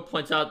 and Rico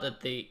points out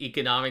that the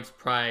economics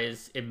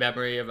prize in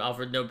memory of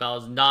Alfred Nobel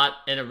is not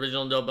an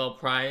original Nobel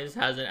Prize,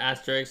 has an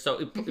asterisk, so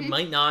it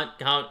might not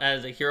count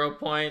as a hero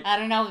point. I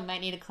don't know, we might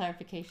need a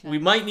clarification. We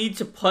might need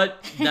to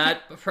put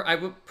that, I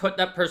would put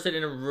that person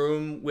in a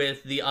room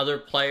with the other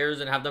players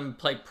and have them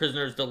play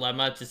Prisoner's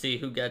Dilemma to see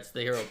who gets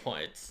the hero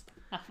points.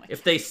 Oh my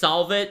If they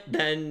solve it,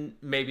 then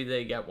maybe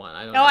they get one.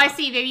 I don't Oh, know. I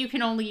see. Maybe you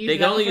can only use They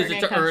can only for use an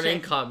it to earn check.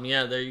 income.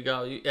 Yeah, there you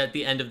go. At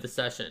the end of the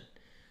session.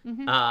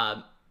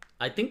 Mhm.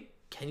 I think,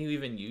 can you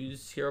even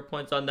use hero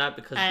points on that?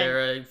 Because Uh,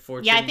 they're a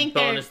fortune yeah, I think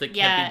bonus they're- that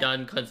yeah. can't be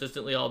done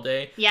consistently all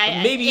day. Yeah,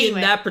 But maybe anyway.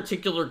 in that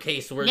particular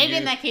case where Maybe you,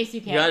 in that case you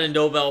you can. got a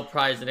Nobel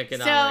Prize in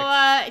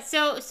economics.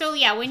 So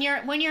yeah, when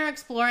you're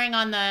exploring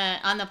on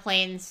the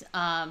plains,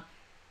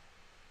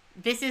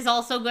 this is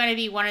also going to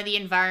be one of the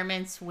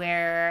environments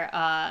where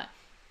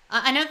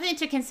another thing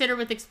to consider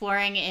with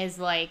exploring is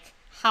like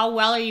how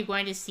well are you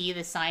going to see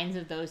the signs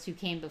of those who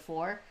came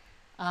before.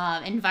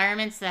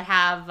 Environments that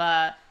have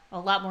a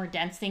lot more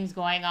dense things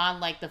going on,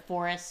 like the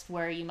forest,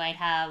 where you might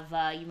have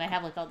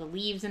like all the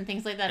leaves and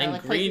things like that. And or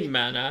like green places,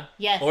 mana.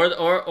 Yes.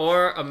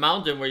 Or a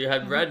mountain where you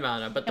had red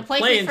mana. But the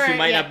places plains, for- you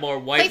might yeah. have more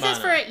white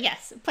places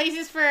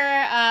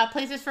mana.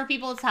 places for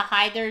people to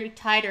hide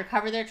or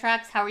cover their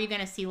tracks. How are you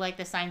going to see like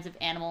the signs of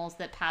animals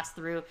that pass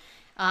through?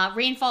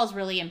 Rainfall is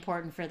really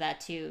important for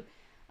that too,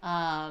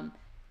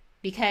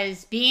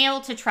 because being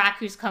able to track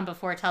who's come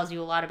before tells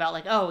you a lot about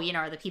like, oh, you know,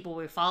 are the people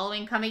we're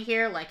following coming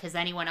here? Like, has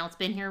anyone else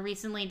been here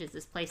recently? Does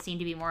this place seem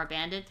to be more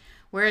abandoned?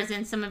 Whereas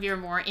in some of your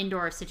more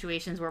indoor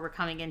situations where we're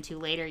coming into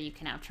later, you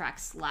can have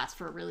tracks last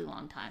for a really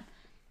long time.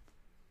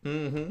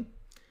 Mm-hmm.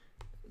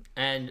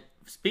 And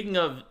speaking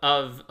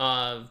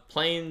of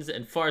plains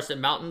and forests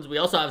and mountains, we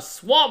also have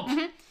swamp.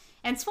 Mm-hmm.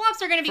 And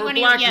swamps are going to be For one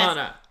black of your,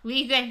 mana.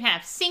 We can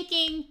have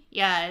sinking.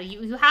 Yeah,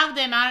 you have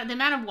the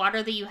amount of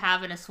water that you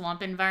have in a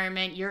swamp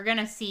environment. You're going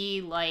to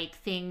see like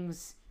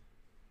things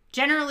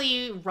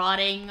generally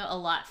rotting a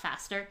lot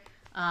faster.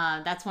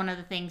 That's one of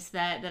the things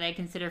that I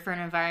consider for an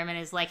environment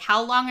is like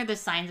how long are the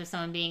signs of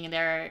someone being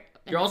there.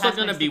 You're also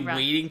going to be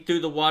wading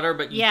through the water,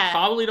 but you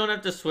probably don't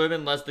have to swim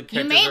unless the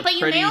characters are pretty small. But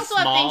you may also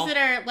have things that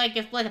are like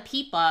a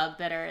peat bog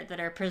that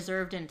are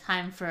preserved in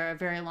time for a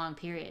very long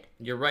period.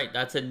 You're right.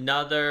 That's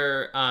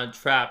another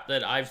trap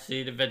that I've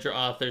seen adventure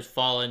authors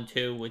fall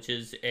into, which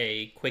is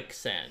a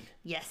quicksand.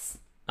 Yes.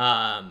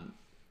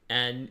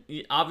 And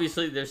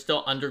obviously there's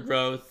still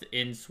undergrowth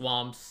in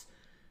swamps.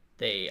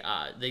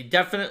 They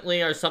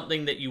definitely are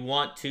something that you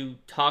want to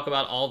talk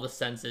about all the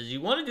senses.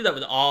 You want to do that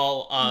with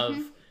all of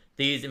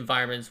these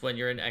environments when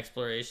you're in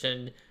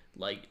exploration.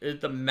 Like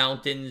the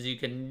mountains, you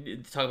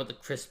can talk about the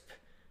crisp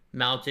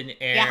mountain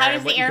air. Yeah, how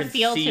does the air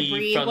feel to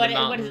breathe? What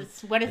does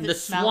it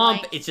smell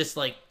swamp, like? it's just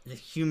like the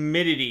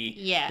humidity,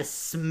 Yeah. the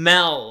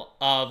smell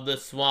of the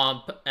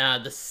swamp,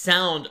 the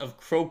sound of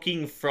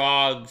croaking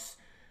frogs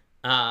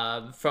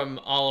from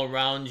all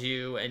around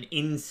you, and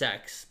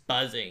insects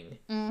buzzing.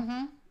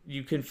 Mm-hmm.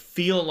 You can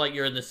feel like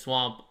you're in the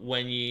swamp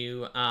when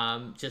you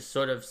just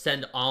sort of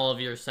send all of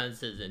your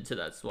senses into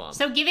that swamp.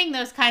 So giving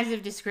those kinds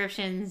of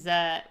descriptions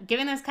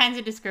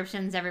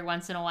every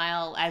once in a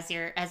while as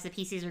the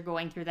PCs are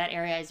going through that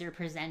area as you're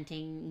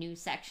presenting new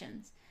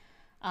sections.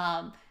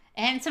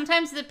 And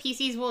sometimes the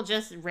PCs will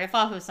just riff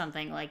off of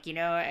something like, you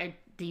know,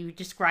 do you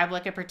describe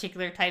like a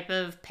particular type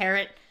of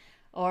parrot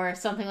or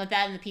something like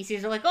that, and the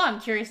PCs are like, oh,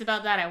 I'm curious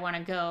about that. I want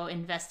to go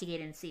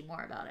investigate and see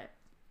more about it.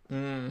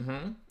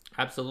 Mm-hmm.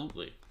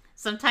 Absolutely.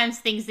 Sometimes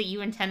things that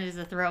you intended as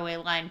a throwaway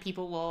line,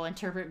 people will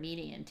interpret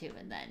meaning into,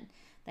 and then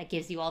that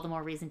gives you all the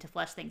more reason to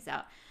flesh things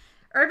out.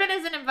 Urban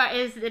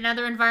is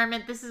another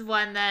environment. This is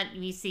one that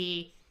we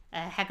see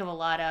a heck of a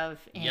lot of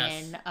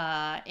in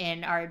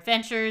our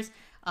adventures.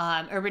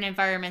 Urban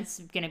environments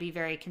are going to be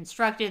very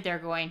constructed. They're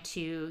going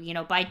to, you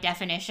know, by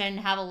definition,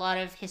 have a lot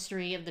of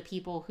history of the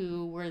people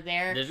who were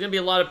there. There's going to be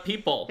a lot of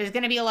people. There's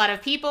going to be a lot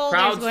of people.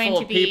 Crowds There's going full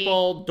to of be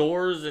people,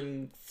 doors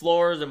and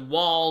floors and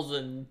walls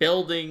and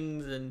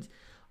buildings and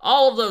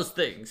all of those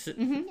things.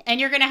 Mm-hmm. And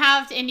you're going to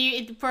have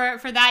to,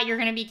 for that, you're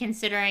going to be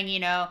considering,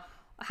 you know,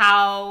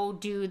 how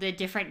do the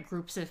different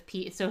groups of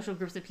social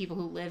groups of people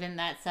who live in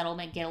that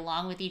settlement get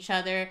along with each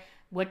other?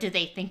 What do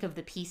they think of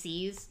the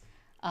PCs?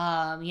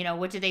 You know,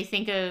 what do they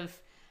think of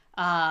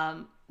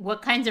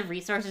what kinds of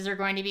resources are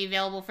going to be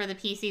available for the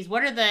PCs?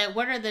 What are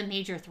the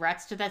major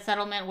threats to that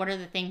settlement? What are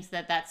the things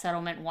that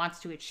settlement wants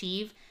to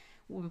achieve?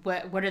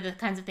 What are the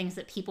kinds of things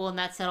that people in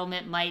that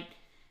settlement might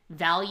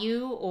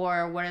value,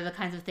 or what are the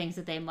kinds of things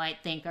that they might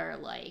think are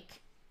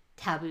like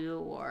taboo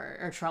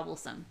or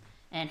troublesome?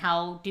 And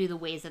how do the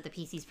ways that the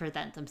PCs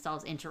present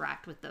themselves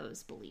interact with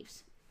those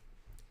beliefs?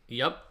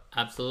 Yep,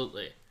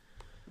 absolutely.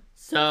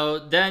 So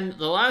then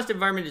the last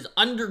environment is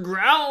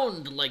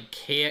underground, like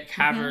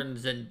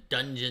caverns and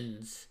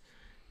dungeons.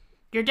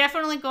 You're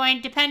definitely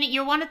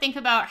you want to think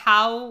about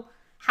how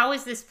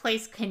is this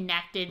place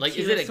connected like,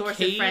 to is it a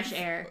source of fresh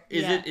air?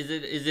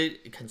 Is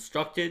it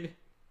constructed?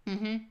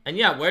 Mm-hmm. And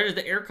yeah, where does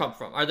the air come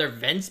from? Are there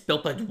vents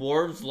built by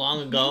dwarves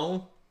long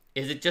ago?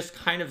 Is it just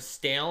kind of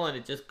stale and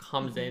it just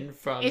comes in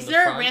from Is the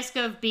there front? a risk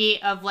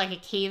of like a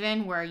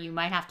cave-in where you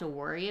might have to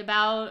worry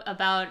about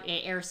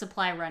air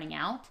supply running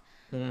out?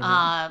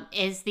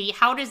 Mm-hmm.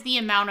 How does the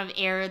amount of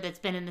air that's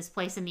been in this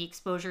place and the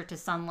exposure to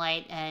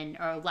sunlight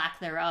or lack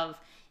thereof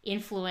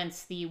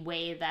influence the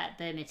way that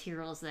the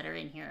materials that are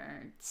in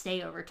here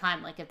stay over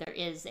time. Like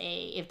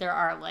if there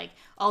are like,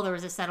 oh, there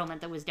was a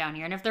settlement that was down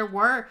here, and if there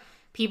were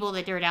people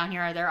that are down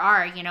here, or there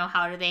are,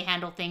 how do they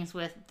handle things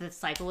with the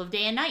cycle of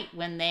day and night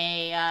when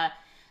they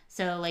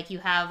so like you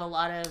have a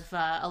lot of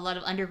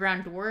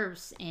underground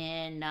dwarves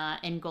in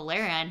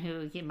Golarion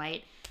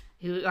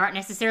who aren't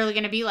necessarily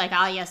going to be like,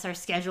 yes, our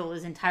schedule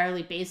is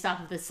entirely based off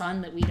of the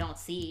sun that we don't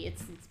see.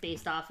 It's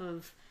based off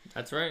of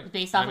That's right.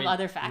 Based off of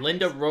other factors.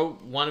 Linda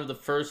wrote one of the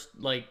first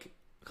like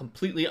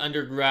completely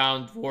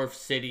underground dwarf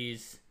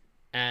cities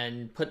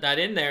and put that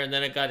in there, and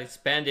then it got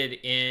expanded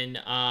in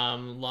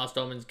Lost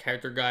Omens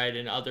character guide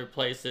and other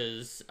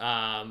places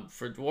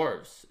for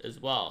dwarves as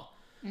well.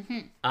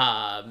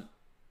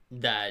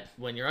 That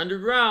when you're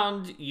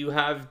underground, you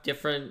have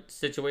different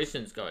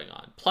situations going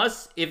on.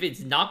 Plus, if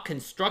it's not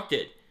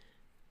constructed,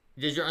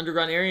 does your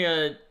underground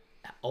area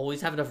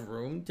always have enough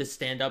room to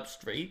stand up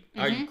straight?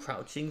 Are you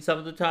crouching some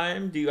of the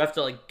time? Do you have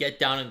to like get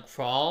down and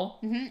crawl?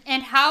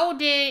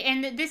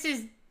 And this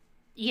is,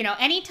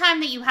 anytime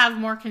that you have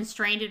more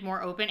constrained and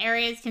more open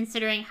areas,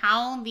 considering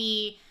how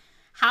the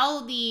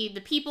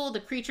people,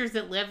 the creatures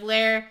that live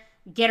there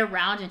get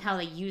around and how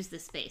they use the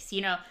space,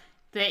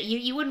 that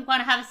you wouldn't want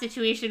to have a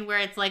situation where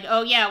it's like,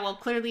 oh yeah, well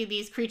clearly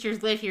these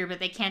creatures live here, but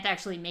they can't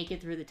actually make it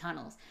through the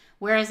tunnels.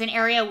 Whereas an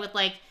area with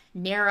like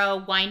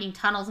narrow, winding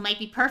tunnels might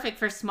be perfect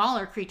for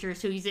smaller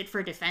creatures who use it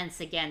for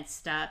defense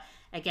against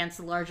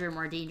larger,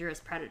 more dangerous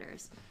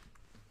predators.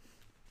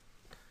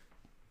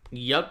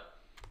 Yep.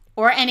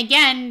 And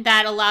again,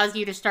 that allows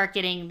you to start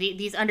getting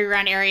these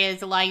underground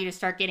areas allow you to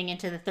start getting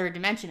into the third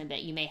dimension a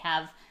bit. You may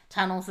have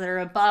tunnels that are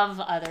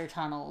above other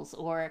tunnels,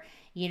 or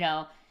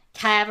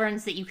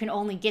caverns that you can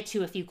only get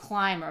to if you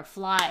climb or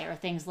fly, or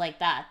things like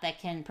that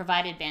can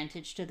provide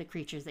advantage to the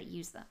creatures that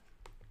use them.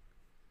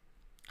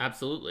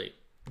 Absolutely.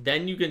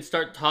 Then you can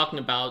start talking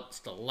about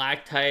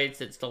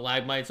stalactites and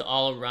stalagmites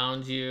all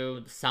around you,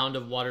 the sound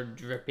of water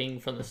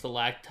dripping from the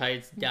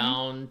stalactites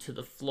down to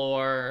the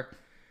floor,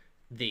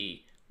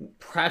 the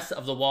press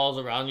of the walls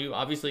around you.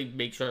 Obviously,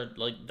 make sure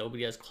like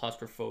nobody has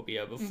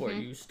claustrophobia before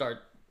you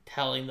start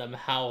telling them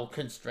how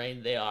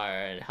constrained they are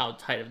and how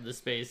tight of the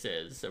space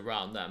is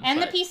around them.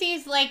 And the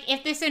PCs, like,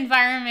 if this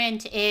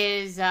environment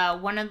is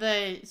one of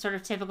the sort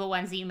of typical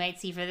ones that you might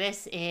see for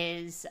this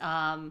is,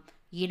 an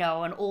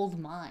old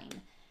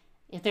mine.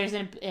 If there's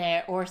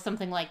or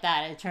something like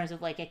that in terms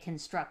of like a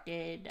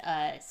constructed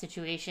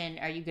situation,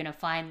 are you going to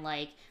find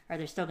are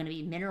there still going to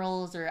be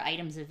minerals or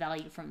items of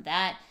value from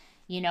that?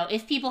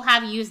 If people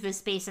have used this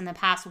space in the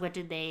past, what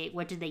did they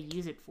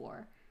use it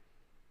for?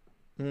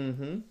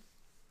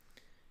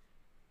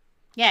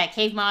 Yeah,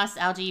 cave moss,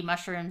 algae,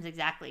 mushrooms,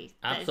 exactly.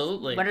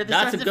 Absolutely.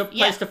 That's a good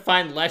place to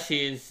find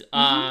leshies,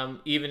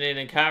 even in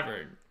a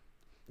cavern.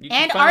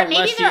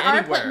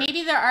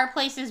 Maybe there are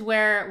places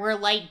where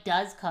light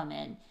does come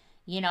in.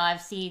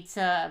 I've seen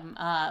some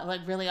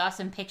really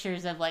awesome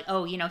pictures of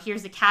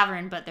here's a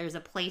cavern, but there's a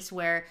place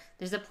where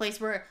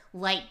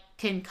light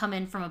can come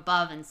in from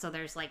above, and so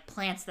there's like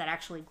plants that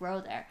actually grow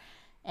there,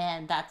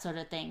 and that sort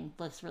of thing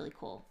looks really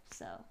cool.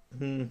 So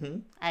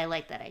I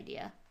like that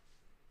idea.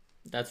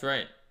 That's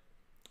right.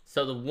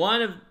 So the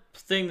one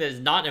thing that is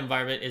not an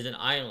environment is an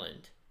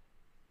island.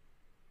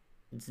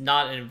 It's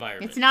not an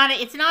environment.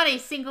 It's not a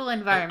single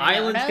environment.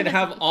 Islands can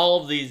have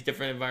all of these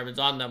different environments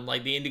on them,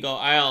 like the Indigo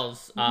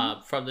Isles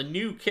from the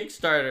new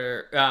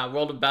Kickstarter,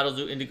 World of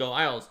Battlezoo Indigo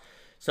Isles.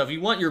 So if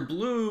you want your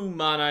blue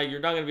mana, you're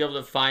not going to be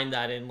able to find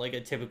that in like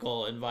a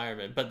typical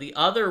environment. But the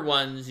other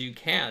ones you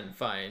can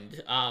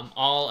find,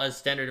 all as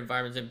standard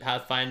environments in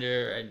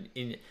Pathfinder and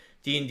in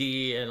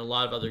D&D and a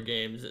lot of other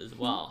games as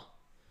well.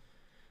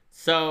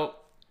 So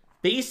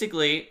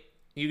basically,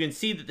 you can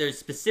see that there's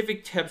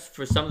specific tips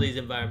for some of these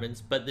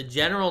environments, but the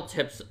general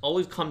tips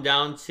always come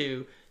down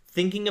to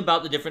thinking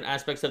about the different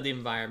aspects of the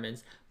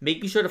environments,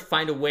 making sure to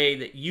find a way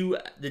that you,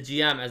 the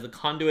GM, as the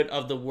conduit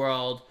of the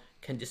world,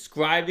 can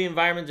describe the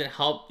environments and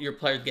help your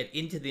players get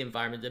into the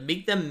environments and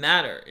make them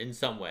matter in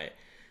some way.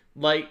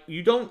 Like,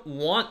 you don't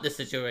want the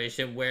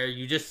situation where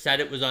you just said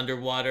it was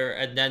underwater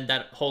and then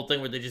that whole thing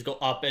where they just go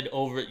up and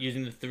over it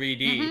using the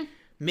 3D.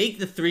 Make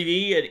the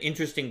 3D an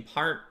interesting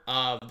part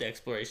of the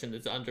exploration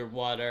that's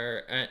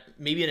underwater,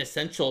 maybe an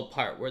essential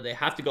part where they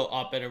have to go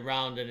up and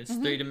around and it's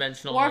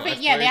three-dimensional. Or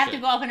they have to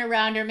go up and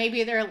around, or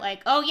maybe they're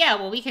like, oh yeah,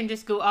 well we can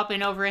just go up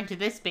and over into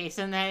this space,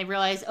 and then they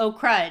realize, oh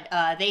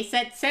crud, they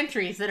set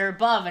sentries that are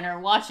above and are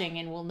watching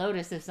and will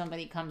notice if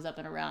somebody comes up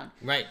and around.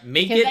 Right.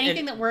 Because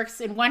anything that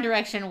works in one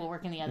direction will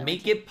work in the other.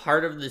 Make it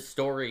part of the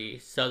story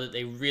so that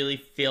they really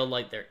feel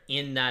like they're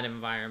in that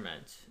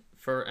environment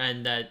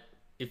and that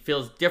it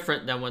feels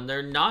different than when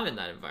they're not in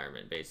that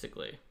environment,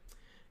 basically.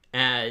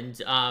 And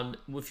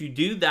if you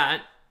do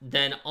that,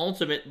 then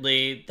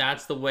ultimately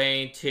that's the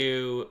way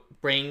to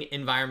bring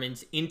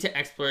environments into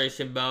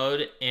exploration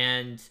mode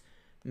and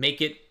make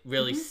it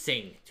really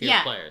sing to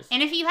your players.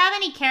 And if you have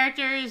any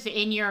characters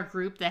in your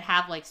group that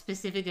have like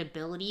specific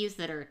abilities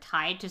that are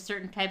tied to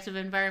certain types of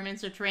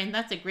environments or terrain,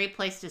 that's a great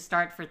place to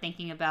start for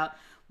thinking about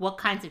what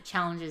kinds of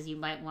challenges you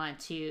might want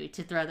to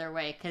throw their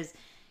way. Because,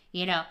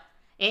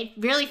 it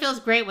really feels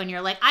great when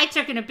you're like, I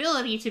took an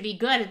ability to be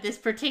good at this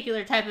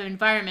particular type of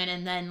environment,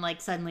 and then like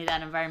suddenly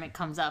that environment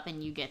comes up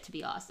and you get to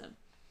be awesome.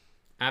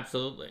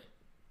 Absolutely.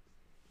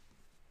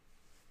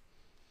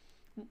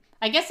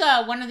 I guess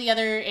one of the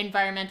other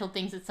environmental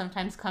things that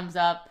sometimes comes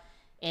up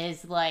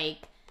is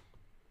like,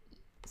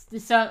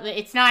 so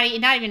it's not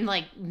even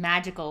like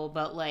magical,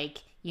 but like,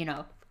 you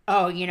know,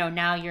 oh, you know,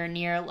 now you're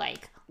near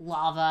like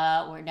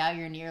lava, or now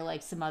you're near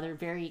like some other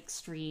very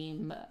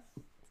extreme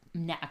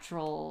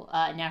natural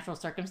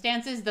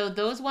circumstances, though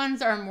those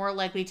ones are more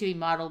likely to be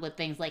modeled with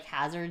things like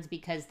hazards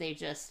because they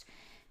just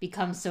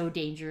become so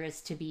dangerous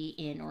to be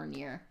in or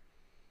near.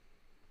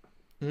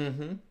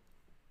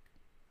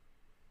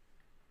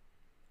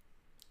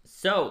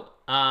 So,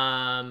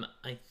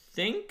 I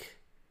think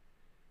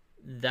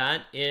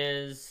that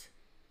is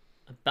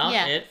about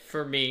it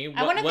for me.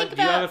 I want to think about.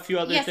 Do you have a few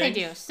other things? Yes, I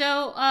do.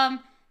 So,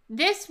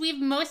 this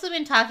we've mostly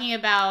been talking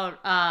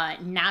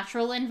about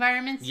natural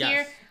environments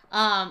here.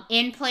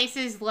 In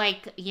places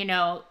like, you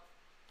know,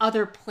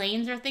 other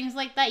planes or things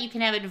like that, you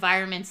can have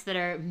environments that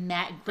are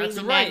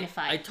greatly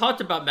magnified. I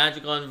talked about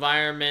magical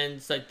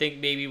environments. I think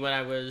maybe when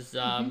I was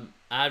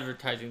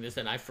advertising this,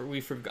 and I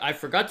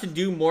forgot to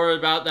do more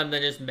about them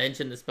than just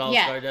mention the spell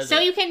star. So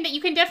you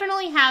can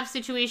definitely have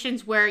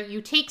situations where you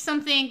take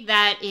something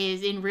that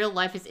is in real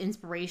life as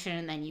inspiration,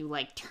 and then you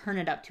like turn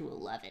it up to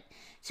 11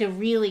 to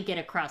really get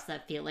across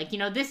that feel. Like, you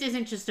know, this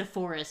isn't just a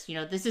forest. You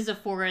know, this is a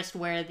forest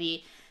where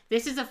the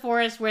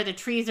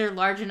trees are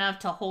large enough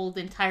to hold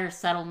entire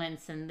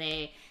settlements, and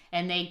they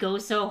go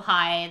so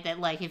high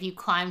that like if you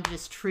climbed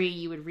this tree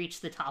you would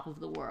reach the top of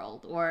the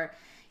world. Or,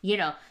 you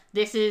know,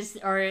 this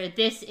isn't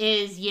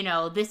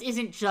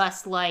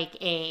just like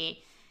a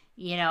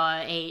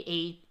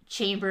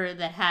chamber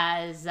that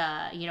has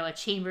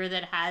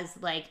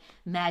like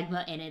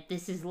magma in it.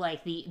 This is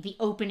like the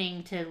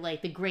opening to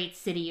like the great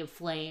city of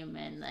flame,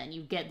 and then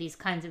you get these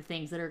kinds of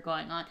things that are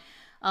going on.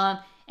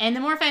 And the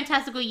more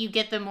fantastical you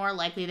get, the more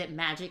likely that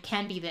magic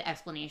can be the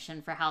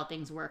explanation for how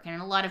things work. And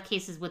in a lot of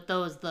cases with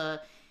those,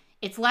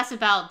 it's less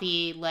about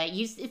the, like,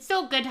 it's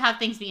still good to have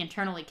things be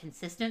internally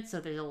consistent,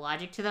 so there's a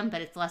logic to them, but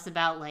it's less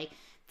about, like,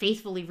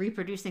 faithfully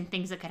reproducing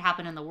things that could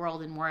happen in the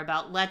world, and more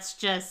about, let's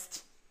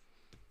just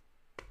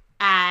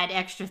add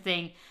extra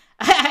thing.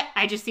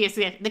 I just see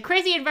the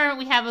crazy environment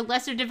we have with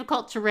lesser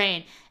difficult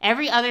terrain.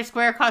 Every other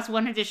square costs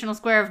 1 additional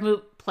square of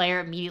move.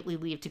 Player immediately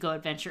leave to go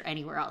adventure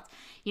anywhere else.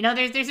 You know,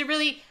 there's a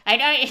really, I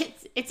know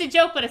it's a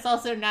joke, but it's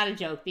also not a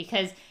joke,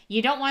 because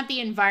you don't want the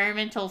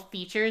environmental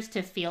features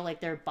to feel like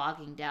they're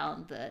bogging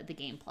down the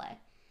gameplay.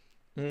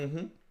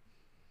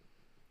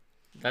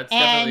 That's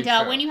definitely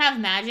true. When you have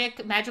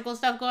magical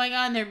stuff going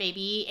on, there may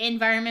be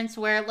environments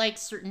where like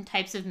certain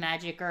types of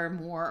magic are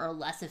more or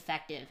less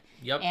effective.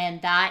 Yep.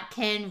 And that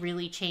can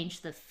really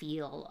change the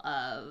feel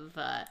of...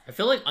 I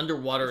feel like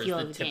underwater is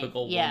the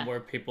typical one where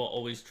people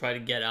always try to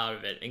get out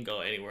of it and go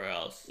anywhere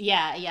else.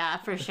 Yeah,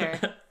 for sure.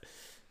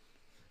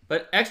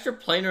 But extra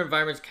planar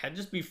environments can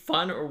just be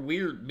fun or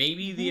weird.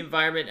 Maybe the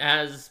environment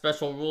has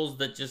special rules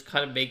that just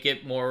kind of make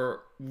it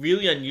more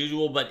really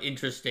unusual but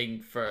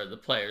interesting for the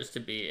players to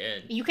be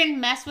in. You can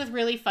mess with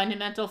really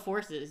fundamental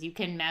forces. You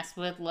can mess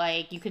with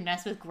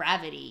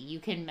gravity. You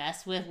can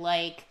mess with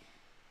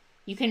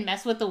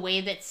the way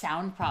that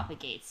sound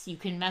propagates. You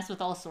can mess with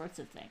all sorts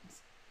of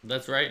things.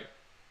 That's right.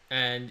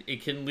 And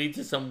it can lead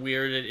to some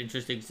weird and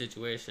interesting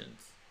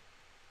situations.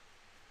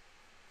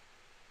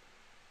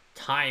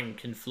 Time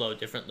can flow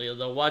differently,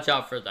 though. Watch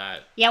out for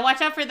that. Yeah,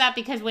 watch out for that,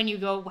 because when you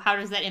go, how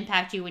does that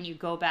impact you when you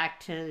go back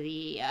to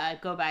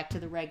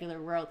the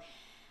regular world?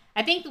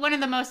 I think one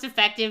of the most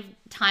effective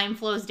time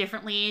flows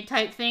differently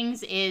type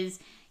things is,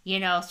 you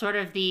know, sort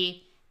of the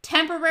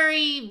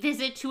temporary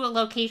visit to a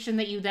location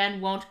that you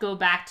then won't go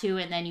back to,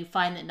 and then you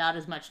find that not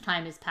as much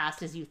time has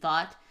passed as you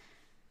thought.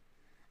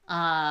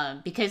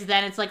 Because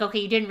then it's like, okay,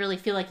 you didn't really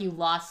feel like you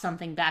lost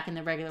something back in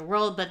the regular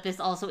world, but this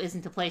also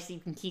isn't a place that you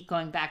can keep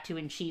going back to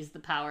and cheese the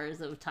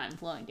powers of time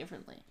flowing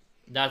differently.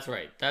 That's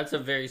right. That's a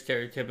very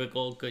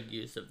stereotypical good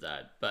use of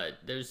that. But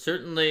there's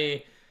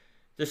certainly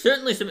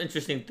some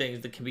interesting things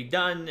that can be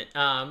done,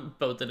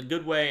 both in a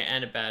good way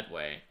and a bad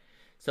way.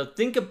 So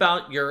think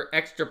about your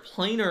extra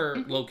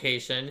planar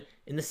location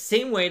in the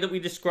same way that we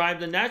describe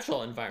the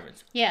natural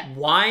environments. Yeah.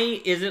 Why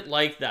is it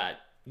like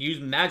that?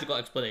 Use magical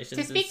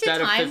explanations instead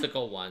of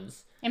physical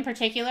ones. In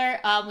particular,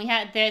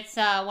 that's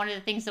one of the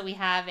things that we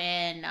have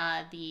in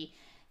the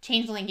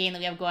Changeling game that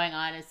we have going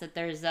on, is that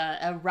there's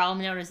a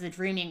realm known as the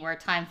Dreaming where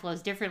time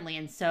flows differently,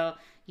 and so,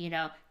 you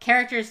know,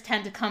 characters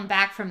tend to come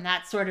back from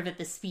that sort of at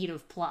the speed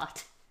of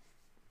plot.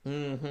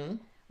 Mm-hmm.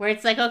 Where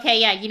it's like, okay,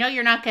 yeah, you know,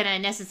 you're not gonna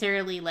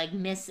necessarily like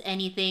miss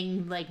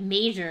anything like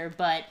major,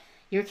 but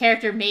your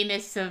character may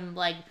miss some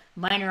like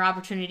minor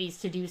opportunities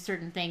to do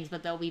certain things,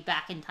 but they'll be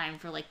back in time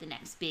for like the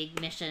next big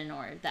mission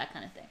or that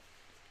kind of thing.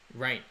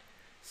 Right.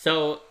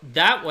 So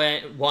that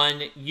way,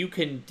 you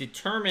can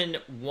determine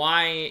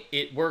why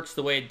it works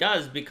the way it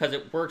does, because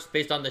it works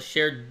based on the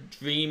shared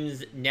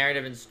dreams,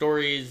 narrative, and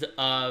stories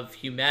of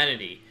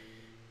humanity.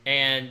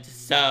 And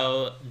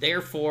so,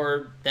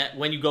 therefore, that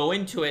when you go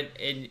into it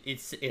and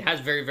it has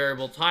very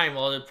variable time,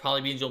 well, it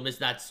probably means you'll miss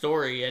that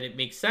story, and it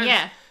makes sense.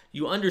 Yeah.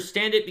 You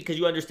understand it because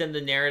you understand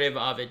the narrative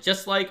of it.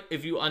 Just like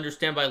if you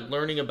understand by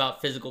learning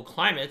about physical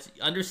climates,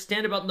 you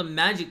understand about the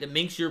magic that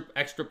makes your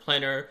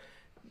extraplanar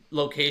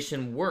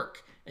location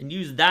work, and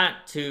use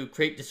that to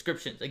create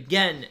descriptions.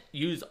 Again,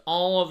 use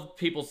all of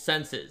people's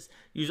senses.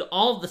 Use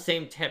all of the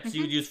same tips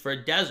you'd use for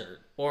a desert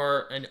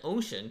or an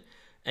ocean,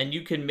 and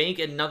you can make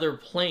another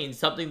plane,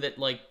 something that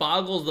like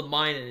boggles the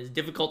mind and is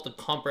difficult to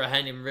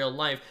comprehend in real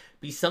life,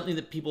 be something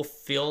that people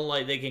feel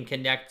like they can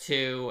connect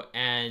to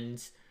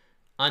and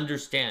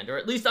understand, or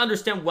at least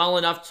understand well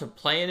enough to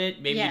play in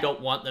it. Maybe you don't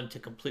want them to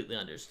completely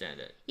understand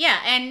it. Yeah,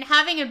 and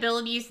having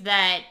abilities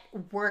that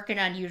work in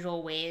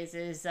unusual ways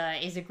is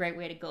a great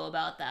way to go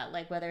about that.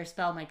 Like whether a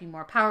spell might be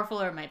more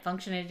powerful or it might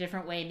function in a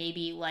different way.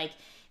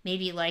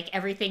 Maybe like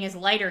everything is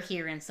lighter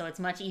here, and so it's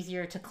much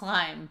easier to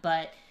climb.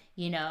 But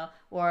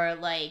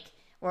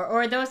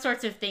or those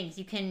sorts of things.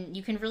 You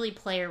can really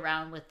play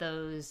around with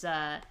those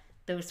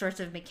sorts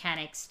of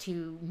mechanics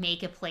to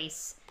make a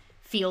place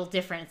feel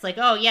different. It's like,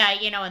 oh yeah,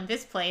 in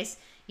this place,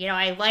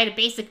 I light a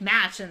basic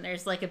match and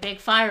there's like a big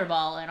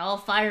fireball and all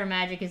fire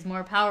magic is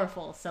more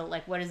powerful. So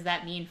like, what does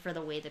that mean for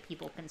the way that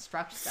people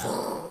construct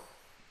stuff?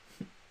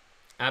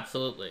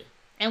 Absolutely.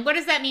 And what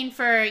does that mean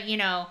for,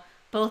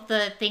 both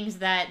the things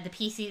that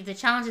the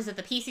challenges that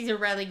the PCs are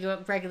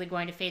regularly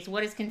going to face,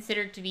 what is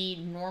considered to be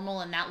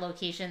normal in that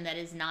location that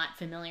is not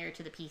familiar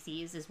to the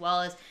PCs, as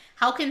well as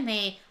how can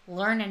they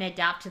learn and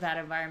adapt to that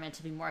environment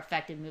to be more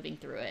effective moving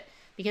through it?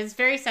 Because it's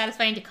very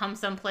satisfying to come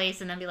someplace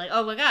and then be like,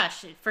 oh my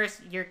gosh, at first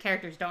your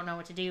characters don't know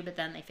what to do, but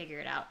then they figure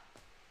it out.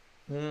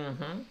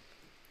 Mm-hmm.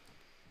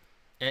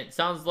 And it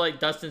sounds like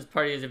Dustin's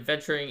party is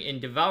adventuring in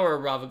Devour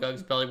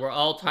Ravagug's belly, where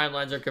all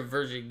timelines are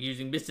converging,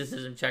 using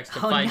mysticism checks to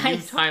find new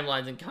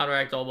timelines and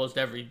counteract almost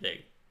everything.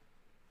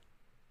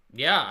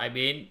 Yeah, I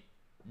mean,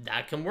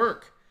 that can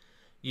work.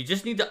 You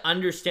just need to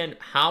understand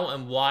how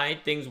and why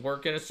things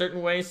work in a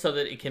certain way so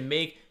that it can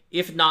make,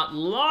 if not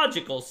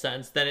logical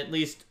sense, then at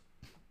least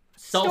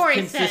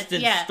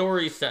self-consistent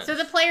story sense. So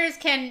the players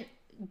can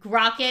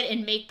grok it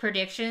and make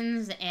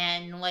predictions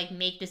and like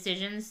make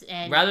decisions,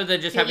 and rather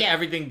than just having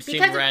everything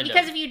seem random.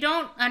 Because if you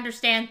don't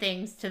understand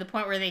things to the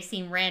point where they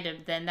seem random,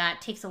 then that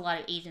takes a lot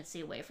of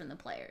agency away from the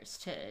players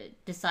to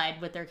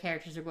decide what their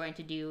characters are going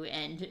to do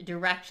and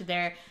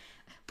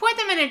point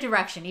them in a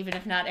direction, even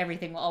if not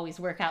everything will always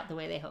work out the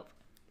way they hope.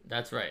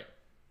 That's right.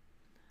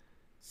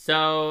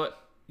 So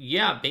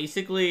yeah,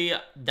 basically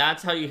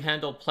that's how you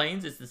handle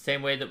planes. It's the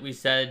same way that we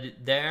said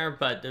there,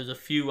 but there's a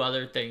few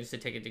other things to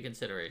take into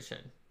consideration.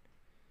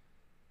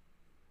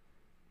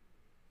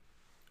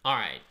 All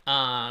right.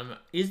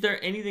 Is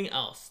there anything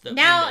else that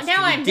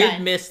we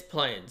did miss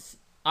planes?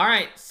 All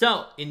right.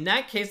 So in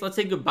that case, let's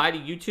say goodbye to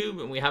YouTube,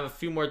 and we have a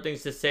few more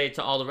things to say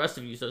to all the rest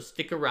of you. So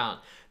stick around.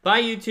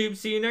 Bye, YouTube.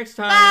 See you next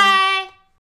time. Bye.